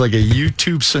 Hildy's like a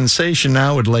YouTube sensation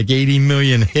now with like 80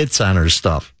 million hits on her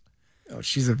stuff. Oh,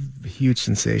 she's a huge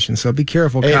sensation. So be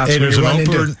careful, cops. Hey, there's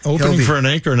an opening for an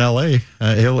anchor in L.A.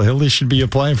 Hildy should be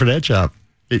applying for that job.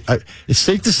 It's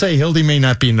safe to say Hildy may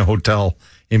not be in the hotel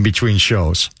in between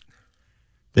shows.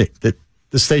 The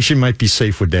station might be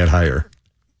safe with that hire.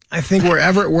 I think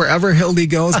wherever Hildy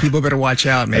goes, people better watch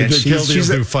out, man. She's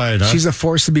a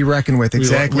force to be reckoned with.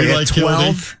 Exactly. We like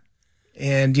 12,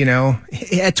 and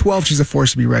at 12, she's a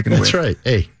force to be reckoned with. That's right.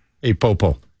 Hey,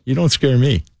 PoPo, you don't scare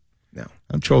me. No,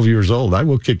 I'm 12 years old. I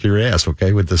will kick your ass,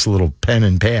 okay, with this little pen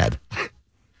and pad.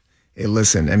 Hey,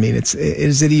 listen. I mean,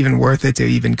 is it even worth it to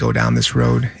even go down this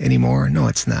road anymore? No,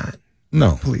 it's not.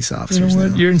 No, police officers. You know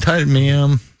what? You're entitled,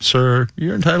 ma'am, sir.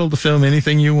 You're entitled to film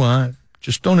anything you want.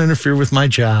 Just don't interfere with my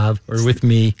job or with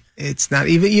me. It's not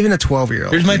even a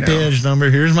 12-year-old. Here's my badge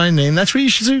number. Here's my name. That's what you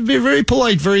should be very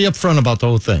polite, very upfront about the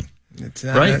whole thing. It's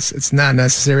not right? It's not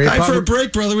necessary. Time for a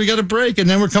break, brother. We got a break, and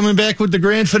then we're coming back with the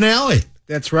grand finale.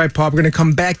 That's right, Pop. We're going to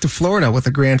come back to Florida with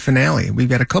a grand finale. We've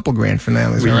got a couple grand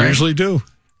finales. We usually do.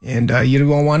 And you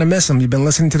won't want to miss them. You've been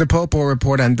listening to the PoPo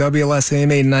Report on WLS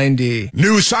AM 890.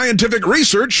 New scientific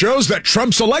research shows that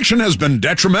Trump's election has been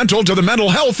detrimental to the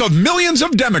mental health of millions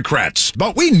of Democrats.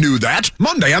 But we knew that.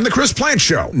 Monday on The Chris Plant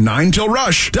Show, 9 till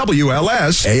Rush,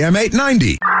 WLS AM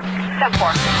 890.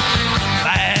 10-4.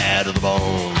 Bad to the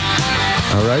bone.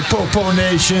 All right, PoPo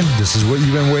Nation, this is what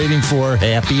you've been waiting for.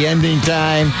 Happy ending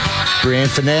time, grand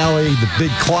finale, the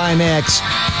big climax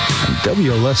on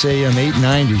WLS AM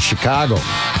 890 Chicago.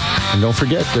 And don't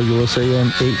forget,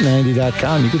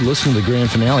 WLSAM890.com. You could listen to the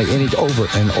grand finale over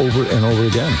and over and over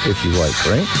again if you like,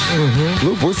 right? Mm-hmm.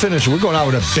 Luke, we're finished. We're going out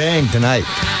with a bang tonight.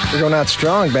 We're going out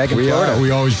strong back in Florida.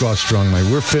 We always go out strong, man.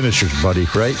 We're finishers, buddy,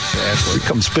 right? Exactly. We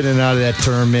come spinning out of that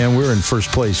term, man. We're in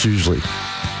first place usually.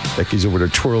 Becky's over there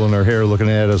twirling her hair, looking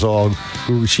at us all.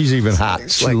 She's even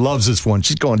hot. She loves this one.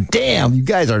 She's going, damn, you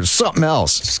guys are something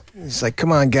else. It's like,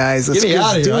 come on, guys. Let's get me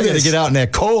out of here. I got to get out in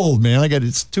that cold, man.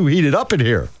 It's too heated up in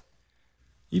here.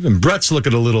 Even Brett's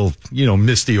looking a little,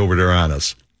 misty over there on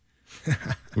us.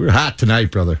 We're hot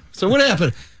tonight, brother. So what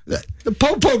happened? The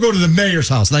PoPo go to the mayor's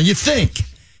house. Now, you think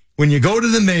when you go to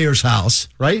the mayor's house,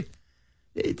 right,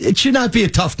 it should not be a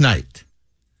tough night.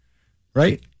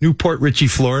 right? Newport Richey,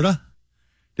 Florida,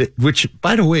 which,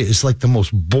 by the way, is like the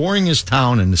most boringest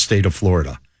town in the state of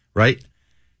Florida, right?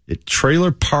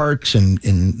 Trailer parks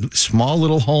and small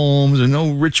little homes and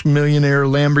no rich millionaire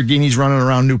Lamborghinis running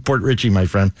around Newport Richey, my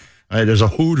friend. All right, there's a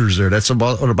Hooters there. That's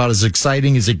about as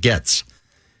exciting as it gets.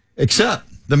 Except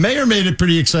the mayor made it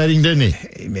pretty exciting, didn't he?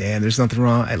 Hey, man, there's nothing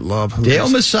wrong. I love Hooters. Dale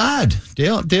Massad.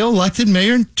 Dale elected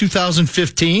mayor in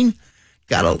 2015.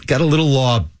 Got a little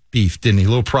law beef, didn't he? A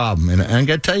little problem. And I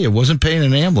got to tell you, it wasn't paying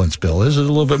an ambulance bill. This is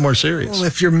a little bit more serious. Well,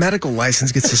 if your medical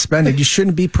license gets suspended, you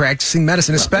shouldn't be practicing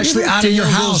medicine, especially out of your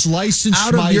house.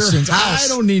 Out of your house. I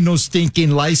don't need no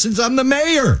stinking license. I'm the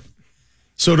mayor.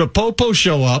 So the PoPo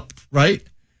show up, right,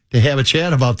 to have a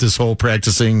chat about this whole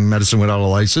practicing medicine without a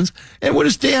license. And what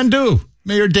does Dan do?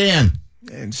 Mayor Dan.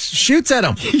 And shoots at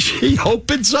him. He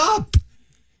opens up.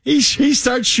 He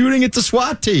starts shooting at the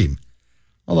SWAT team.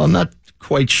 Although I'm not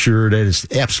quite sure that it's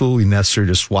absolutely necessary.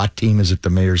 The SWAT team is at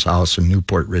the mayor's house in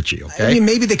Newport Richey, okay? I mean,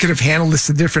 maybe they could have handled this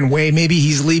a different way. Maybe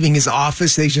he's leaving his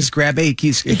office. They just grab, hey,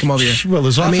 come over here. Well,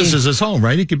 his office is his home,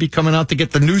 right? He could be coming out to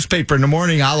get the newspaper in the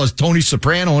morning, a la Tony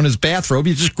Soprano in his bathrobe.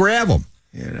 You just grab him.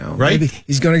 You know, right? Maybe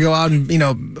he's going to go out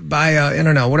and, buy, I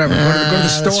don't know, whatever. Go to the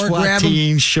store, SWAT grab him.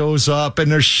 team shows up,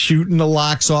 and they're shooting the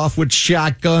locks off with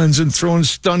shotguns and throwing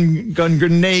stun gun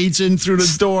grenades in through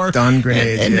the door. Stun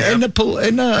grenades, and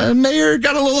the mayor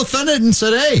got a little offended and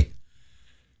said, hey,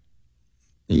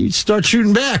 you start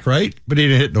shooting back, right? But he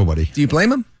didn't hit nobody. Do you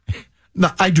blame him? No,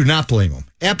 I do not blame him.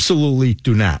 Absolutely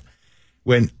do not.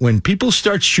 When people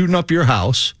start shooting up your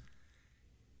house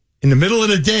in the middle of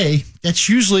the day, that's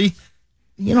usually...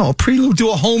 a prelude to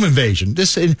a home invasion.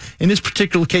 In this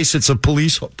particular case, it's a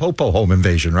police PoPo home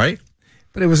invasion, right?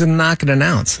 But it was a knock and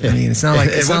announce. I mean, it's not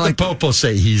like... What did PoPo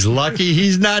say? He's lucky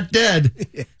he's not dead.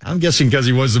 I'm guessing because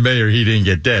he was the mayor, he didn't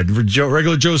get dead. For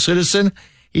regular Joe Citizen,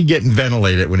 he'd get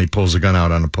ventilated when he pulls a gun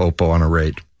out on a PoPo on a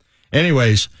raid.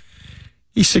 Anyways,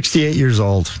 he's 68 years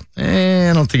old.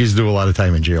 I don't think he's doing a lot of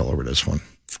time in jail over this one.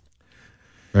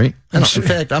 Right? In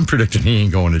fact, I'm predicting he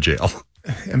ain't going to jail.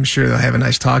 I'm sure they'll have a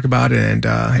nice talk about it, and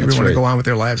everyone will go on with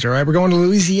their lives. All right, we're going to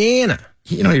Louisiana.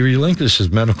 He relinquished his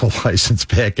medical license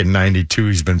back in 92.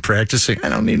 He's been practicing. I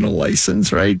don't need no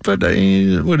license, right? But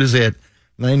what is that?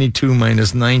 92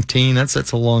 minus 19? That's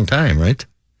a long time, right?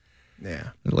 Yeah.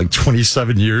 Like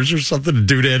 27 years or something to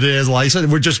do that as license.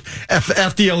 We're just,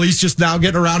 FDLE's just now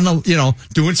getting around,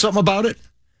 doing something about it.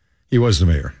 He was the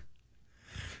mayor.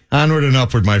 Onward and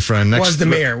upward, my friend. Was the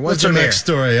mayor. What's our next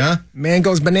story, huh? Man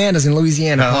goes bananas in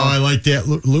Louisiana. Oh, I like that.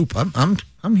 Lupe,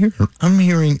 I'm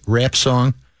hearing rap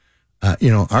song.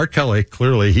 R. Kelly,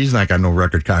 clearly, he's not got no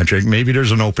record contract. Maybe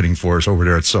there's an opening for us over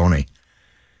there at Sony.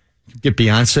 Get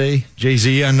Beyonce,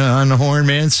 Jay-Z on the horn,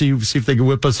 man. See if they can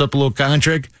whip us up a little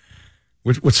contract.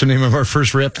 What's the name of our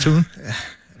first rap tune?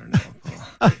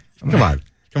 I don't know, Paul.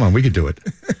 Come on. We could do it.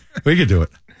 We could do it.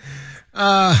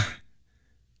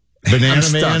 Banana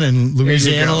Man and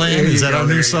Louisiana Land. Is that our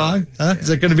new song? Huh? Is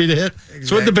that going to be the hit? Exactly.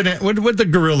 So what'd the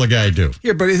gorilla guy do?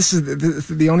 Yeah, but this is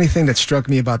the only thing that struck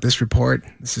me about this report.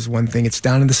 This is one thing. It's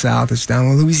down in the South. It's down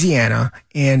in Louisiana.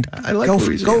 And I like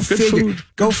Louisiana.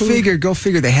 Go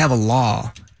figure. They have a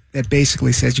law that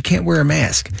basically says you can't wear a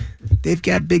mask. They've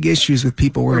got big issues with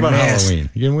people wearing masks. What about Halloween?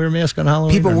 You can wear a mask on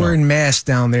Halloween? People wearing masks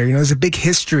down there. There's a big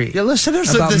history. Yeah, listen,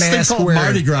 there's this thing called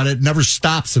Mardi Gras that never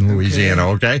stops in Louisiana,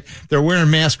 okay? They're wearing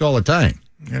masks all the time.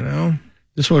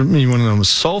 This would be one of them.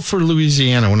 Sulphur,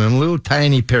 Louisiana, one of them little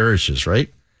tiny parishes, right?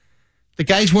 The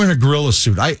guy's wearing a gorilla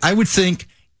suit. I would think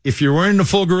if you're wearing the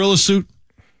full gorilla suit,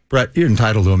 Brett, you're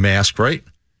entitled to a mask, right?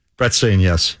 Brett's saying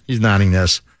yes. He's nodding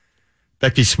yes.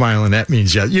 Becky's smiling. That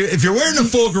means yes. If you're wearing a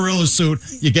full gorilla suit,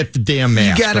 you get the damn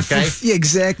mask. You gotta,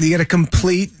 exactly. You got to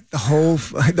complete the whole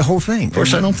thing. Of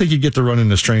course, I don't think you get to run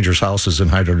into strangers' houses and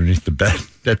hide underneath the bed.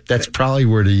 That's probably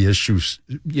where the issues,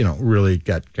 really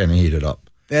got kind of heated up.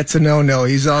 That's a no-no.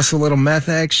 He's also a little meth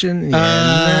action.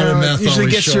 Yeah, the meth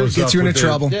usually gets you into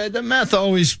trouble. Yeah, the meth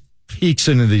always peeks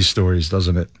into these stories,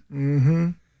 doesn't it? Mm-hmm.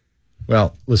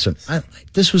 Well, listen,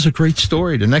 this was a great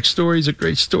story. The next story is a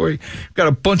great story. Got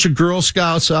a bunch of Girl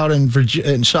Scouts out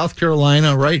in South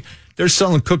Carolina, right? They're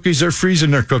selling cookies. They're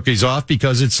freezing their cookies off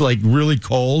because it's like really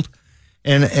cold.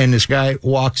 And this guy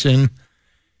walks in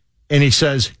and he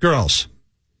says, girls,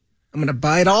 I'm going to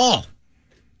buy it all.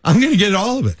 I'm going to get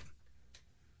all of it.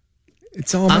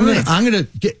 It's all mine. I'm going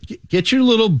to get your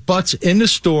little butts in the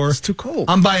store. It's too cold.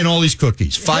 I'm buying all these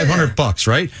cookies. $500,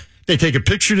 right? They take a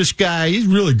picture of this guy. He's a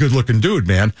really good-looking dude,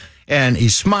 man. And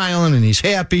he's smiling, and he's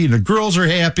happy, and the girls are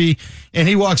happy. And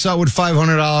he walks out with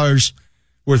 $500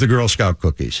 worth of Girl Scout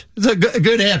cookies. It's a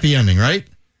good, happy ending, right?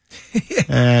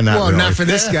 Not for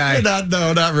this guy.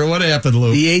 Not really. What happened,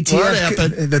 Luke? The ATF, what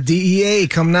happened? The DEA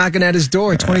come knocking at his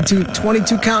door. 22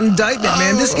 count indictment,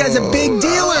 man. This guy's a big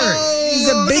dealer. He's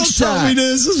a big shot. Tell me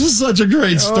this. This was such a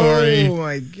great story. Oh,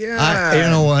 my God. You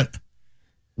know what?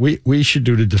 We should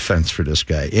do the defense for this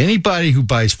guy. Anybody who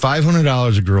buys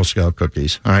 $500 of Girl Scout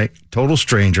cookies, all right, total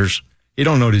strangers, you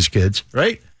don't know these kids,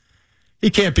 right? He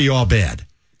can't be all bad.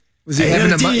 Was he having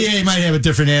the DEA might have a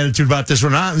different attitude about this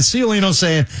one. Ciolino's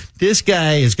saying this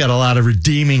guy has got a lot of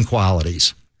redeeming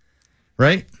qualities,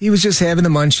 right? He was just having the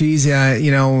munchies,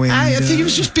 you know. And, I think he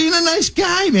was just being a nice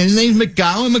guy, man. His name's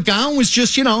McGowan. McGowan was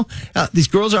just, you know, these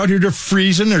girls are out here, they're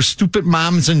freezing. Their stupid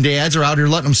moms and dads are out here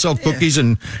letting them sell cookies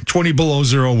in 20 below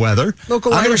zero weather.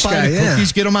 Local Irish guy,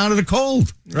 cookies, get them out of the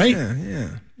cold, right? Yeah.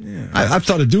 I've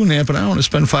thought of doing that, but I don't want to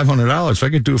spend $500. If I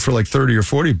could do it for like $30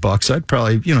 or $40, I'd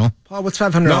probably, you know. Paul, what's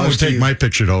 $500? No, I would take my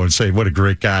picture, though, and say, what a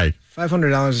great guy.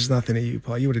 $500 is nothing to you,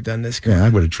 Paul. You would have done this. Yeah, I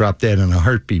would have dropped that in a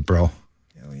heartbeat, bro.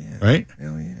 Hell yeah. Right?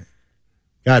 Hell yeah.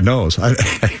 God knows.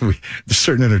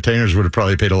 Certain entertainers would have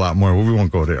probably paid a lot more. Well, we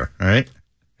won't go there, all right?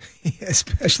 Yeah,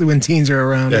 especially when teens are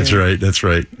around. That's right. That's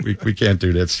right. We can't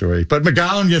do that story. But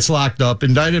McGowan gets locked up,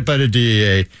 indicted by the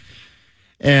DEA.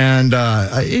 And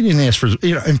he didn't ask for,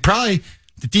 you know, and probably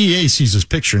the DEA sees his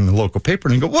picture in the local paper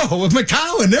and go, whoa,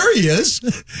 McGowan, there he is.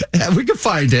 We can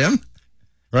find him.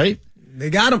 Right?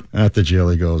 They got him. At the jail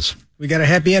he goes. We got a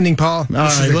happy ending, Paul. All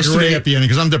right, let's do the happy ending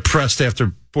because I'm depressed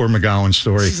after poor McGowan's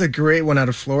story. This is a great one out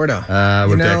of Florida.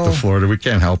 We're back to Florida. We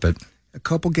can't help it. A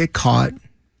couple get caught,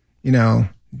 you know,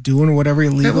 doing whatever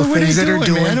illegal things that are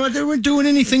doing. Man? They weren't doing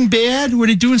anything bad. Were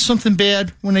they doing something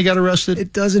bad when they got arrested?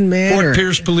 It doesn't matter. Fort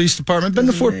Pierce Police Department. Been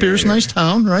to Fort Pierce, nice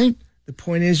town, right? The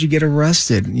point is, you get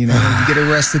arrested. You know, you get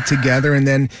arrested together, and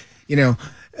then, you know,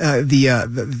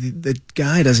 the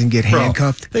guy doesn't get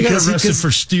handcuffed. They got arrested for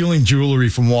stealing jewelry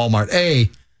from Walmart.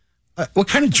 What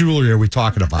kind of jewelry are we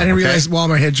talking about? I didn't realize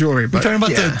Walmart had jewelry. But we're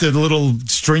talking about the little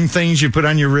string things you put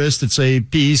on your wrist that say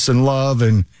peace and love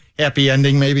and happy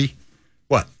ending, maybe.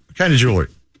 What kind of jewelry?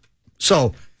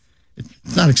 So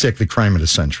it's not exactly crime of the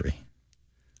century.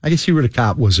 I guess you were the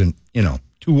cop wasn't, you know,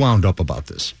 too wound up about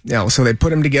this. Yeah, so they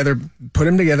put him together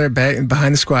back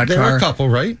behind the squad car. They're a couple,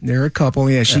 right? They're a couple,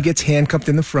 yeah. She gets handcuffed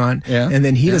in the front, and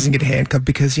then he doesn't get handcuffed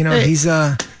because, you know, he's,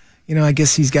 you know, I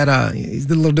guess he's got a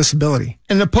little disability.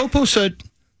 And the PoPo said,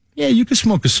 yeah, you can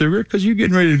smoke a cigarette because you're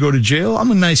getting ready to go to jail. I'm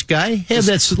a nice guy. Have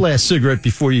that last cigarette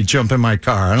before you jump in my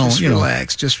car. I don't, just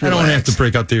relax. Just relax. I don't have to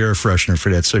break out the air freshener for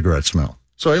that cigarette smell.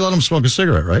 So he let him smoke a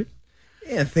cigarette, right?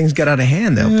 Yeah, things got out of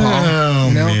hand, though, Paul. Oh,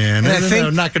 you know? man. And I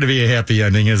think not going to be a happy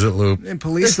ending, is it, Lupe? And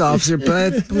police officer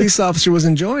was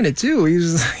enjoying it, too.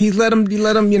 He let him,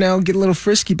 you know, get a little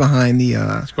frisky behind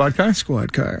the squad car?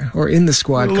 Squad car. Or in the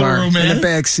squad car. Romantic. In the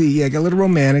back seat. Yeah, got a little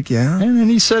romantic, yeah. And then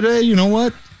he said, hey, you know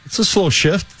what? It's a slow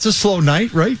shift. It's a slow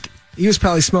night, right? He was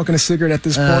probably smoking a cigarette at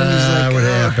this point. He's like, what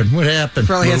happened? What happened?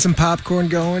 Probably had some popcorn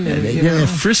going. And, you know.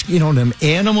 Frisky, you know, them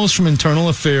animals from Internal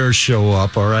Affairs show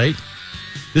up, all right?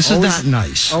 This is not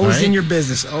nice. Always right? in your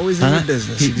business. Always in your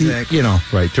business. Exactly. You know,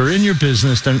 right. They're in your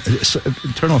business.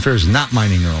 Internal Affairs is not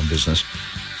minding their own business.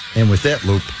 And with that,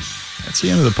 Lupe, that's the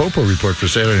end of the PoPo Report for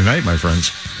Saturday night, my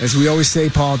friends. As we always say,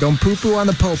 Paul, don't poo-poo on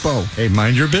the PoPo. Hey,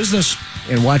 mind your business.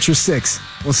 And watch your six.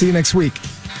 We'll see you next week.